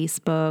on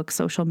Facebook,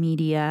 social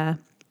media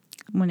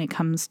when it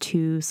comes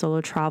to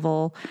solo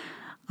travel.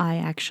 I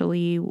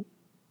actually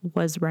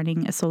was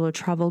running a solo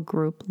travel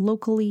group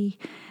locally,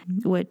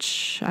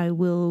 which I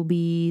will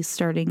be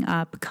starting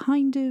up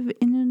kind of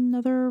in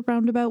another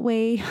roundabout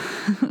way.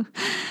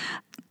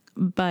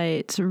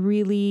 But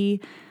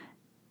really,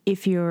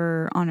 if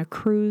you're on a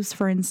cruise,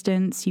 for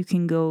instance, you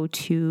can go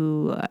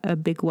to a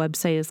big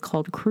website. It's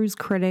called Cruise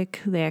Critic.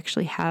 They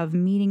actually have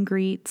meet and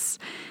greets,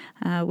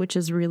 which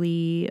is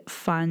really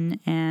fun.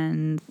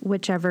 And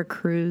whichever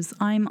cruise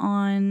I'm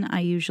on, I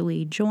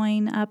usually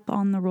join up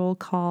on the roll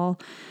call.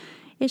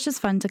 It's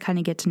just fun to kind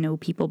of get to know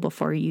people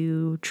before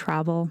you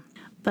travel.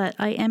 But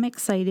I am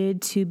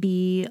excited to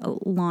be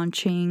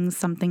launching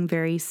something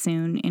very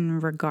soon in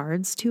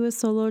regards to a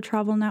solo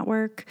travel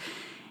network.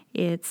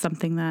 It's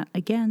something that,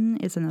 again,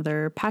 is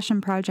another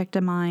passion project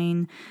of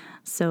mine.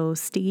 So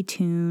stay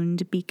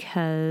tuned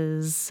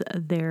because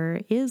there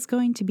is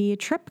going to be a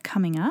trip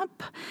coming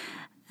up.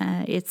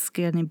 It's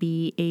going to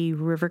be a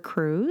river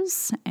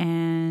cruise,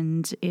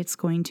 and it's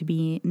going to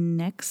be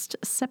next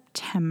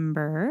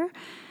September.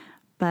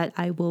 But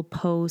I will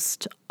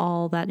post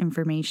all that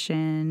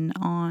information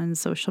on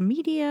social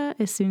media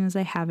as soon as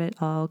I have it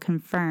all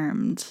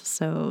confirmed.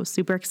 So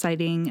super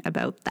exciting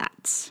about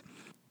that.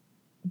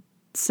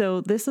 So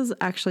this is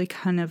actually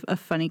kind of a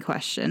funny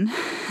question.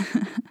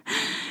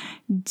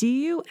 Do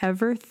you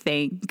ever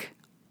think,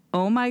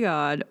 oh my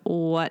God,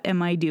 what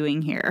am I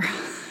doing here?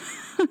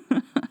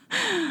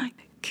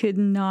 Could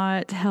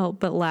not help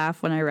but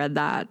laugh when I read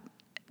that.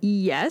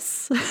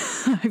 Yes,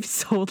 I've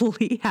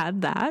totally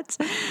had that.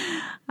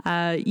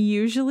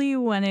 Usually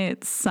when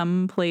it's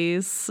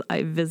someplace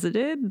I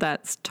visited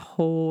that's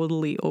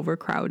totally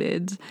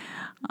overcrowded.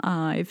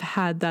 I've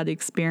had that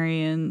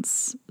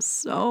experience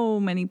so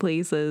many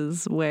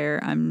places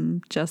where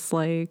I'm just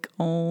like,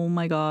 oh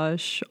my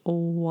gosh,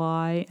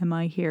 why am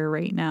I here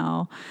right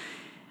now?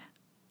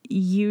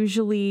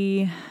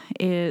 Usually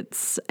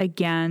it's,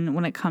 again,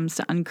 when it comes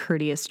to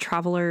uncourteous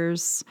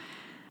travelers.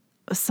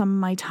 Some of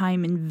my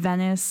time in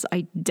Venice,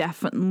 I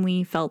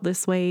definitely felt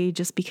this way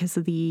just because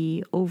of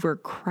the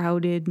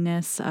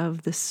overcrowdedness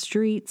of the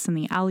streets and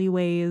the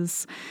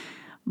alleyways.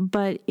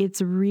 But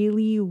it's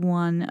really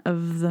one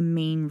of the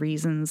main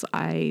reasons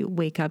I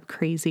wake up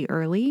crazy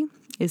early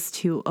is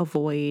to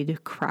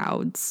avoid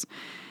crowds.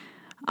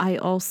 I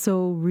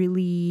also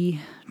really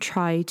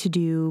try to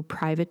do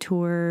private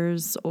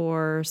tours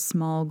or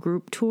small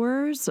group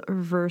tours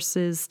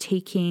versus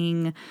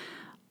taking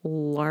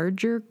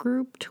larger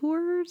group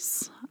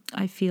tours.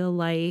 I feel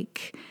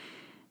like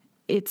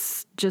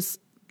it's just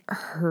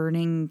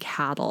herding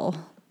cattle.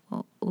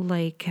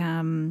 Like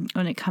when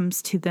it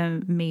comes to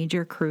the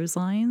major cruise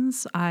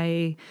lines,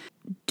 I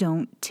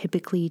don't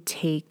typically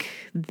take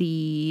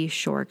the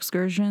shore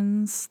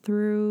excursions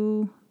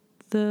through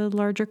the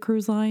larger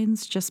cruise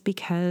lines just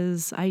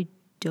because I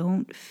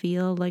don't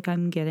feel like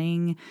I'm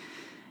getting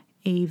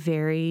a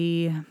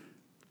very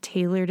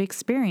tailored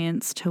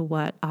experience to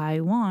what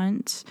I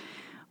want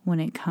when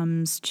it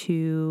comes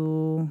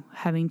to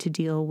having to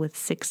deal with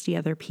 60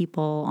 other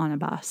people on a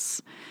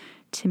bus.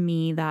 To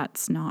me,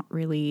 that's not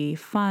really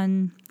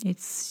fun.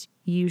 It's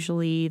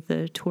usually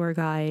the tour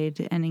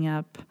guide ending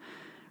up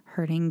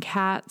herding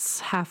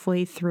cats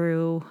halfway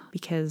through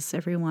because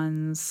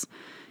everyone's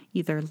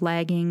either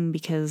lagging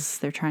because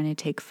they're trying to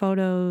take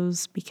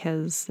photos,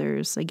 because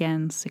there's,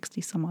 again,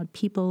 60 some odd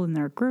people in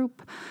their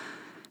group.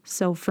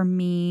 So for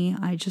me,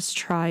 I just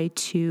try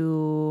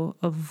to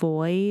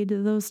avoid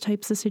those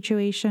types of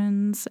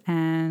situations,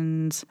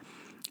 and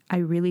I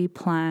really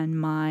plan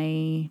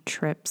my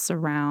trips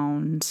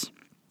around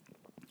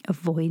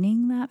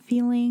avoiding that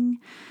feeling.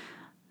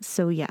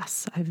 So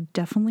yes, I've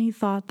definitely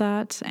thought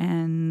that,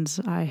 and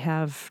I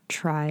have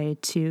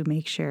tried to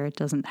make sure it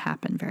doesn't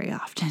happen very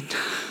often.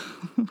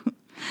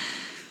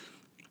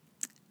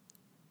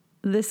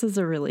 This is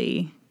a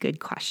really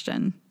good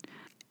question.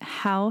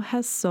 How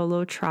has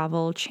solo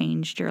travel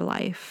changed your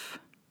life?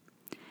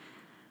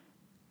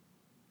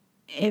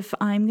 If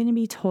I'm going to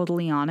be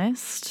totally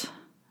honest,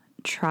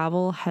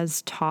 travel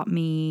has taught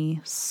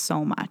me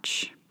so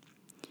much.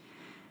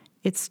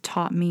 It's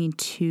taught me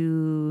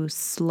to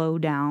slow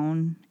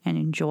down and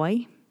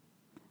enjoy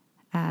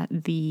at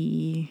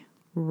the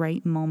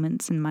right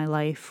moments in my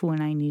life when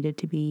I needed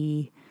to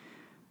be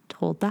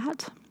told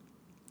that.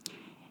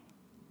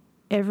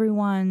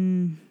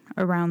 Everyone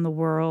around the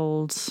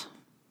world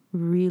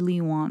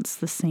really wants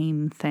the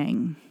same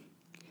thing.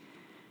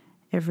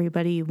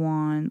 Everybody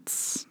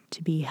wants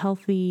to be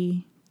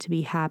healthy, to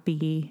be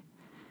happy,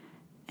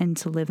 and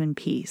to live in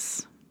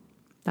peace.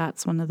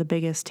 That's one of the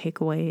biggest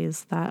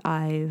takeaways that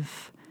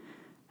I've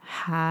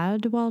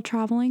had while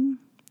traveling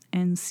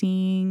and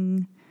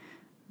seeing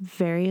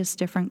various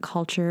different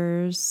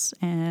cultures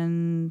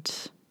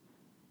and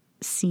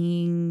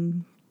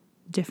seeing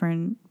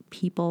different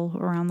people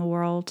around the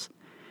world.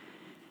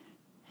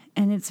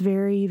 And it's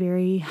very,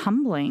 very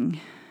humbling.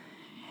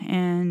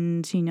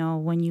 And,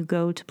 when you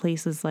go to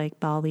places like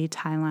Bali,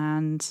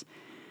 Thailand,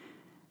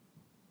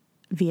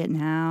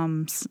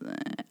 Vietnam,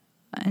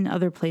 and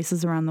other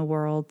places around the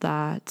world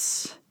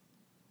that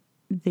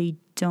they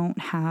don't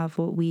have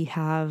what we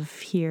have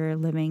here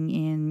living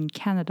in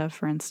Canada,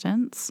 for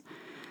instance,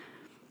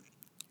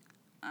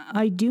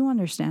 I do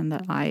understand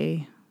that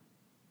I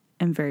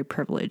am very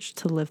privileged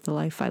to live the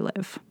life I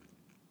live.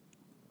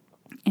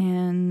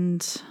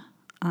 And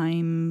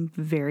I'm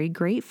very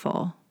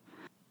grateful.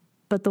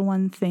 But the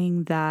one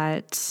thing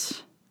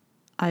that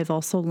I've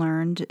also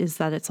learned is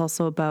that it's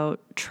also about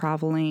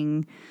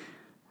traveling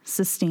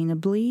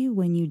sustainably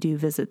when you do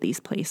visit these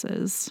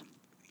places.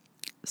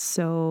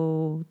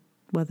 So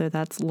whether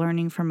that's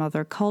learning from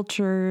other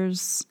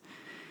cultures,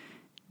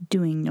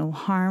 doing no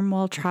harm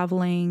while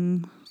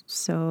traveling.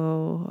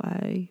 So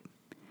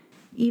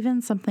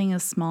even something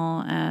as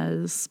small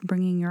as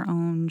bringing your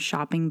own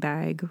shopping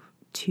bag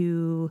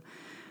to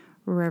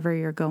wherever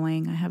you're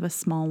going. I have a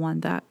small one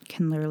that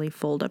can literally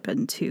fold up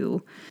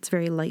into, it's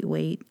very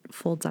lightweight,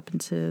 folds up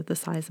into the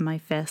size of my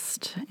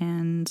fist.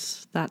 And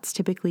that's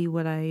typically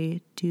what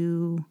I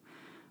do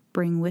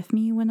bring with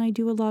me when I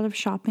do a lot of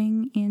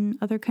shopping in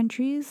other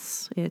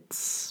countries.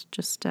 It's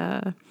just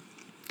a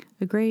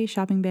gray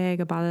shopping bag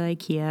I bought at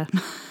IKEA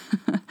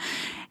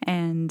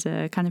and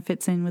kind of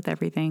fits in with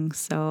everything.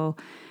 So,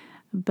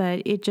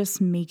 but it just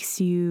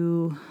makes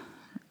you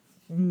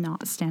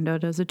not stand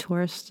out as a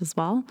tourist as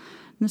well,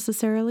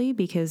 necessarily,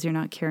 because you're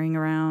not carrying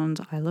around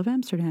I Love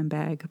Amsterdam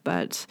bag.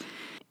 But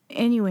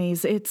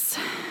anyways, it's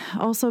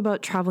also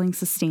about traveling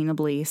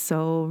sustainably.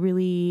 So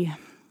really,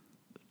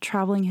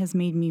 traveling has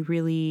made me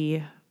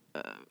really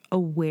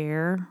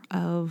aware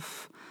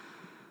of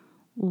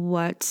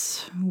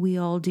what we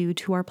all do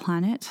to our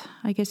planet,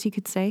 I guess you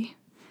could say.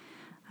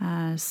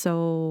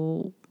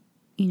 So,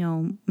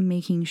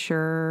 making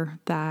sure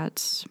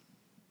that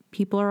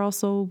people are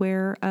also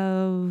aware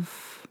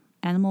of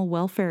animal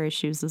welfare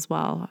issues as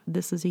well.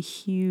 This is a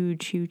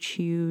huge, huge,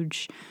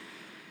 huge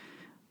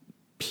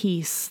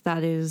piece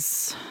that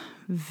is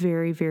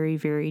very, very,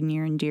 very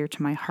near and dear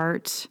to my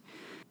heart.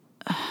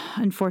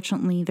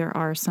 Unfortunately, there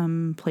are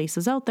some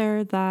places out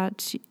there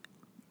that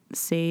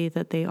say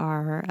that they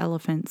are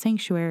elephant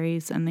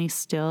sanctuaries and they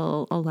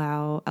still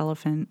allow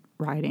elephant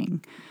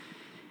riding.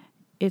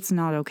 It's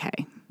not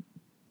okay.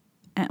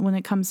 And when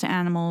it comes to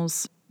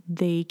animals,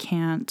 they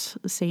can't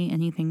say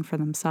anything for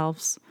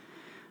themselves.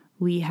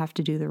 We have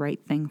to do the right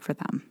thing for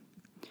them.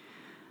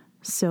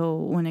 So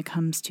when it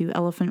comes to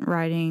elephant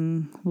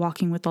riding,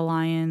 walking with the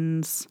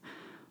lions,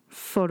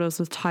 photos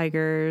with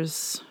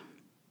tigers,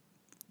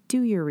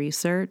 do your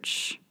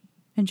research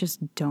and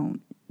just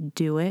don't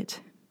do it.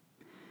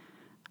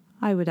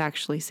 I would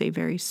actually say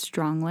very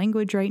strong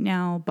language right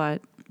now,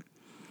 but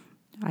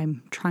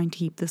I'm trying to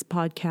keep this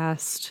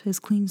podcast as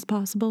clean as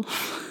possible.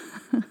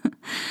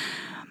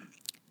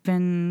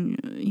 Then,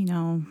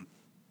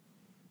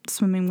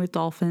 swimming with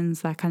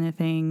dolphins, that kind of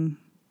thing.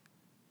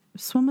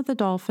 Swim with the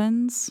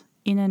dolphins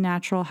in a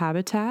natural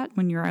habitat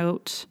when you're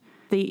out.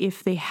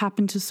 If they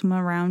happen to swim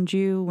around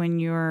you when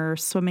you're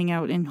swimming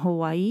out in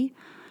Hawaii,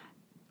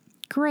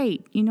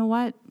 great. You know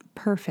what?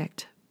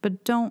 Perfect.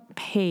 But don't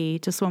pay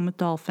to swim with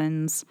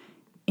dolphins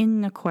in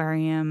an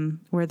aquarium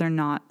where they're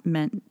not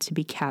meant to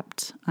be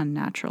kept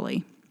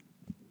unnaturally.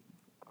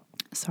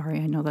 Sorry,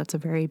 I know that's a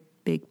very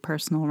big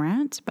personal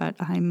rant, but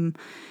I'm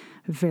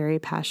very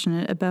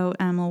passionate about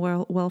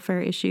animal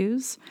welfare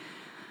issues.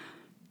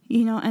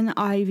 You know, and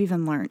I've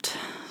even learned.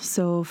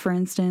 So, for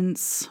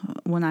instance,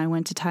 when I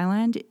went to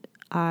Thailand,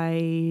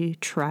 I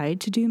tried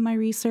to do my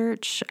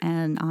research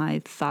and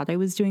I thought I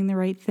was doing the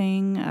right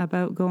thing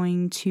about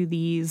going to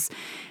these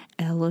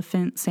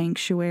elephant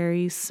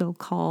sanctuaries,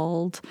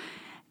 so-called.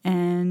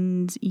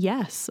 And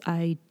yes,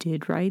 I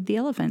did ride the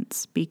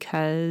elephants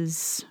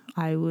because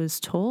I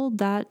was told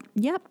that,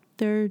 yep,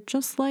 they're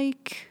just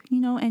like, you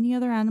know, any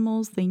other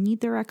animals. They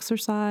need their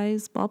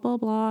exercise, blah, blah,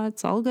 blah.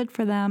 It's all good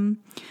for them.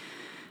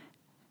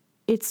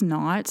 It's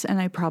not. And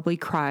I probably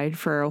cried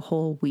for a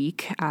whole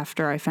week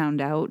after I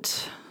found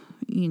out,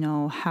 you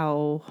know,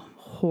 how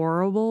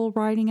horrible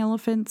riding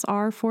elephants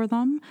are for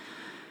them,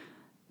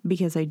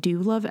 because I do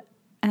love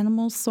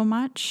animals so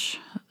much.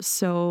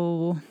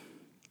 So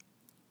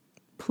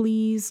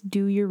please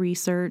do your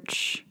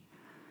research.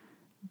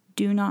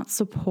 Do not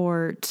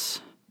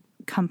support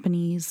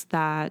companies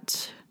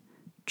that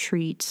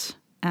treat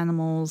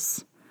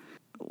animals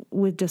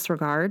with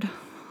disregard.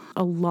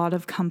 A lot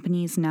of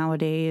companies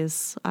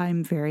nowadays,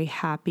 I'm very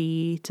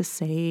happy to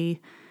say,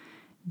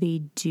 they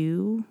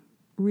do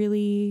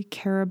really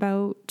care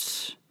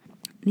about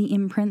the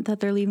imprint that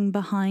they're leaving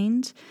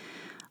behind.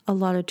 A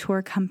lot of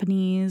tour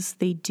companies,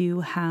 they do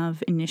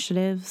have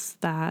initiatives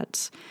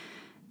that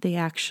they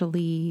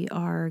actually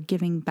are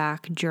giving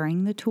back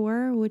during the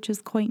tour, which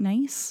is quite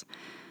nice.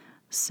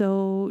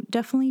 So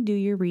definitely do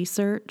your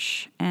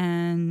research,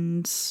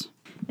 and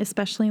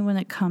especially when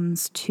it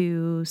comes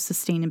to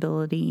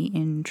sustainability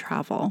in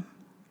travel.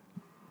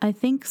 I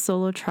think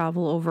solo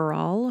travel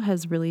overall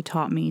has really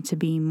taught me to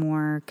be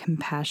more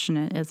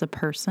compassionate as a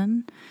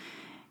person.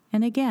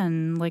 And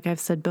again, like I've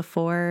said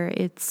before,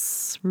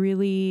 it's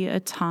really a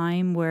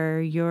time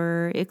where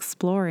you're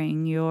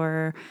exploring,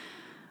 you're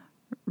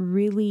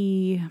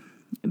really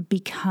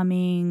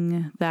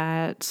becoming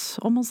that,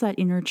 almost that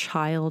inner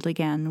child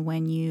again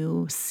when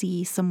you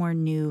see somewhere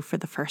new for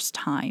the first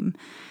time.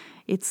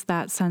 It's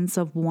that sense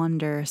of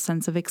wonder,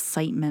 sense of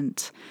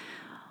excitement.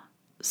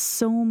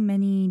 So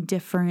many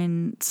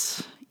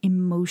different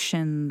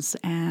emotions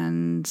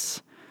and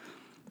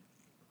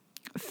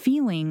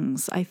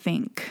feelings, I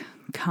think,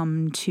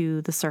 come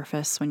to the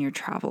surface when you're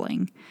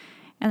traveling.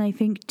 And I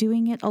think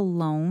doing it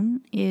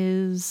alone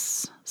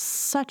is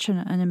such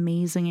an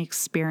amazing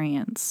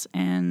experience.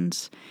 And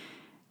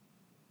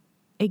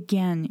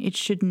again, it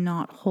should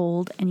not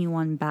hold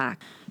anyone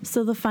back.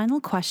 So the final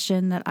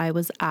question that I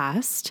was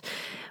asked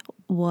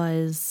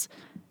was,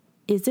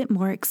 is it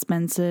more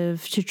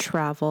expensive to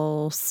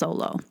travel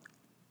solo?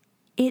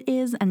 It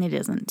is and it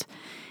isn't.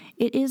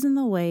 It is in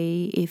the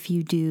way if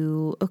you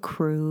do a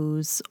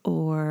cruise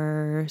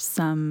or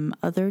some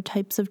other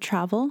types of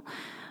travel.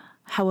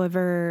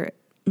 However,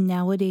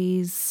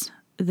 nowadays,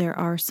 there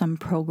are some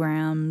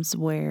programs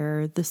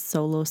where the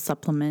solo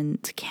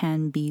supplement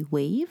can be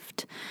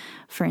waived.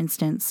 For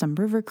instance, some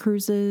river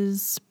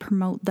cruises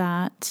promote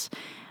that.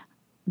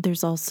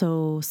 There's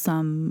also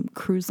some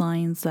cruise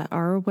lines that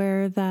are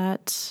aware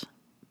that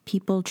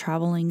people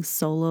traveling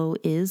solo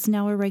is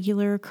now a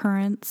regular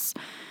occurrence.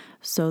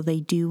 So they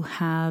do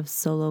have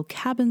solo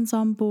cabins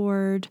on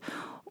board,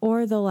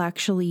 or they'll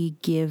actually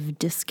give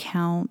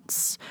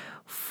discounts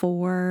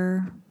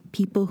for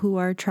people who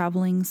are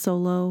traveling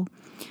solo.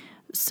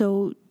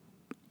 So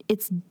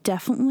it's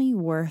definitely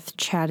worth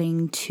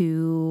chatting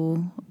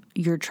to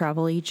your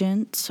travel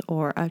agent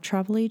or a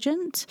travel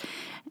agent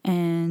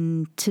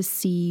and to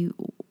see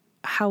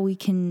how we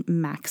can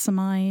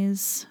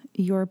maximize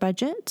your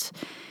budget.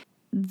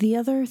 The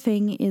other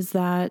thing is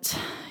that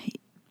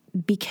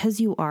because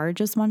you are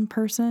just one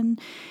person,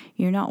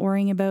 you're not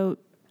worrying about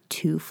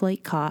 2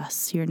 flight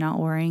costs. You're not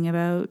worrying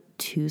about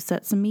 2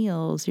 sets of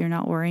meals. You're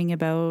not worrying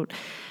about,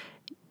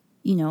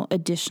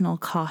 additional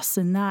costs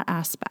in that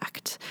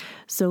aspect.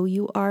 So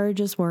you are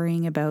just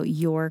worrying about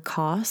your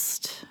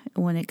cost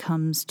when it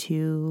comes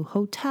to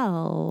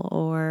hotel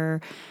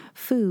or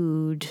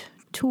food,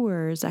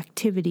 tours,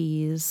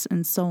 activities,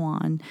 and so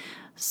on.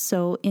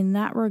 So in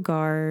that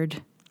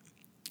regard,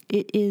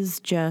 it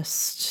is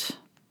just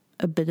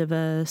a bit of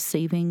a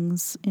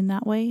savings in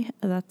that way.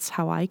 That's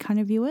how I kind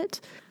of view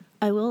it.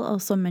 I will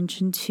also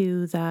mention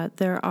too that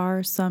there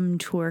are some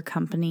tour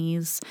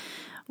companies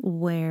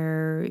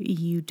where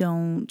you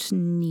don't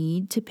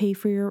need to pay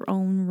for your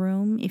own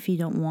room if you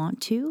don't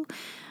want to.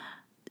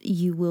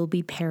 You will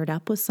be paired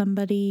up with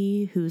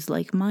somebody who's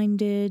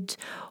like-minded,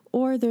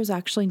 or there's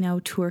actually now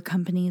tour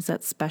companies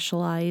that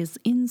specialize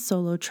in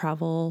solo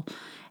travel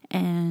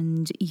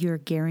and you're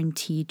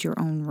guaranteed your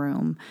own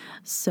room.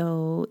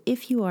 So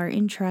if you are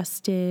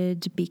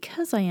interested,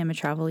 because I am a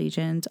travel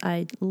agent,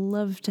 I'd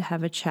love to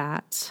have a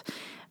chat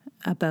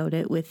about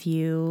it with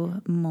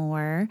you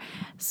more.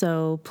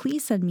 So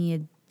please send me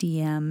a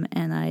DM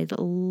and I'd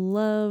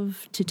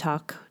love to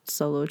talk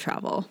solo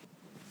travel.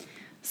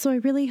 So I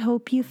really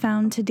hope you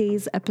found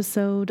today's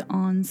episode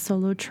on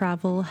solo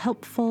travel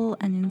helpful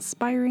and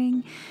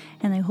inspiring,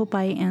 and I hope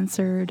I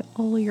answered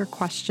all your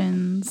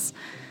questions.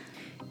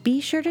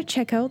 Be sure to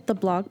check out the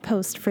blog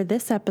post for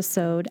this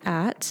episode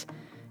at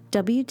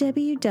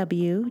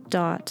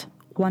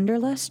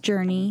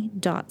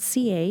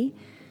www.wanderlessjourney.ca,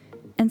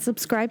 and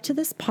subscribe to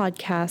this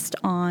podcast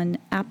on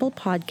Apple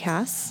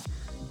Podcasts,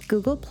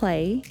 Google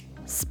Play,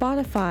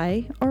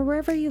 Spotify, or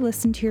wherever you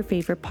listen to your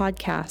favorite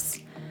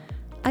podcasts.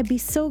 I'd be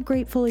so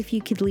grateful if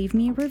you could leave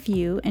me a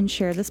review and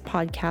share this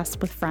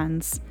podcast with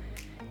friends.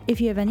 If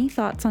you have any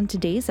thoughts on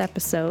today's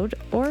episode,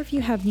 or if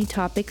you have new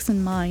topics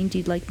in mind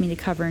you'd like me to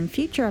cover in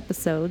future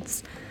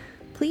episodes,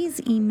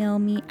 please email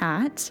me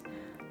at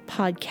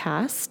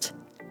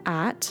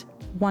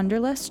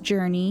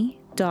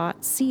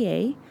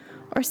podcast@wanderlessjourney.ca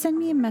or send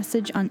me a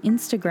message on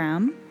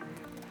Instagram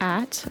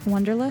at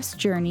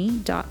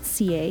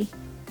wanderlessjourney.ca.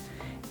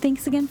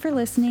 Thanks again for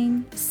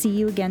listening. See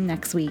you again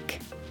next week.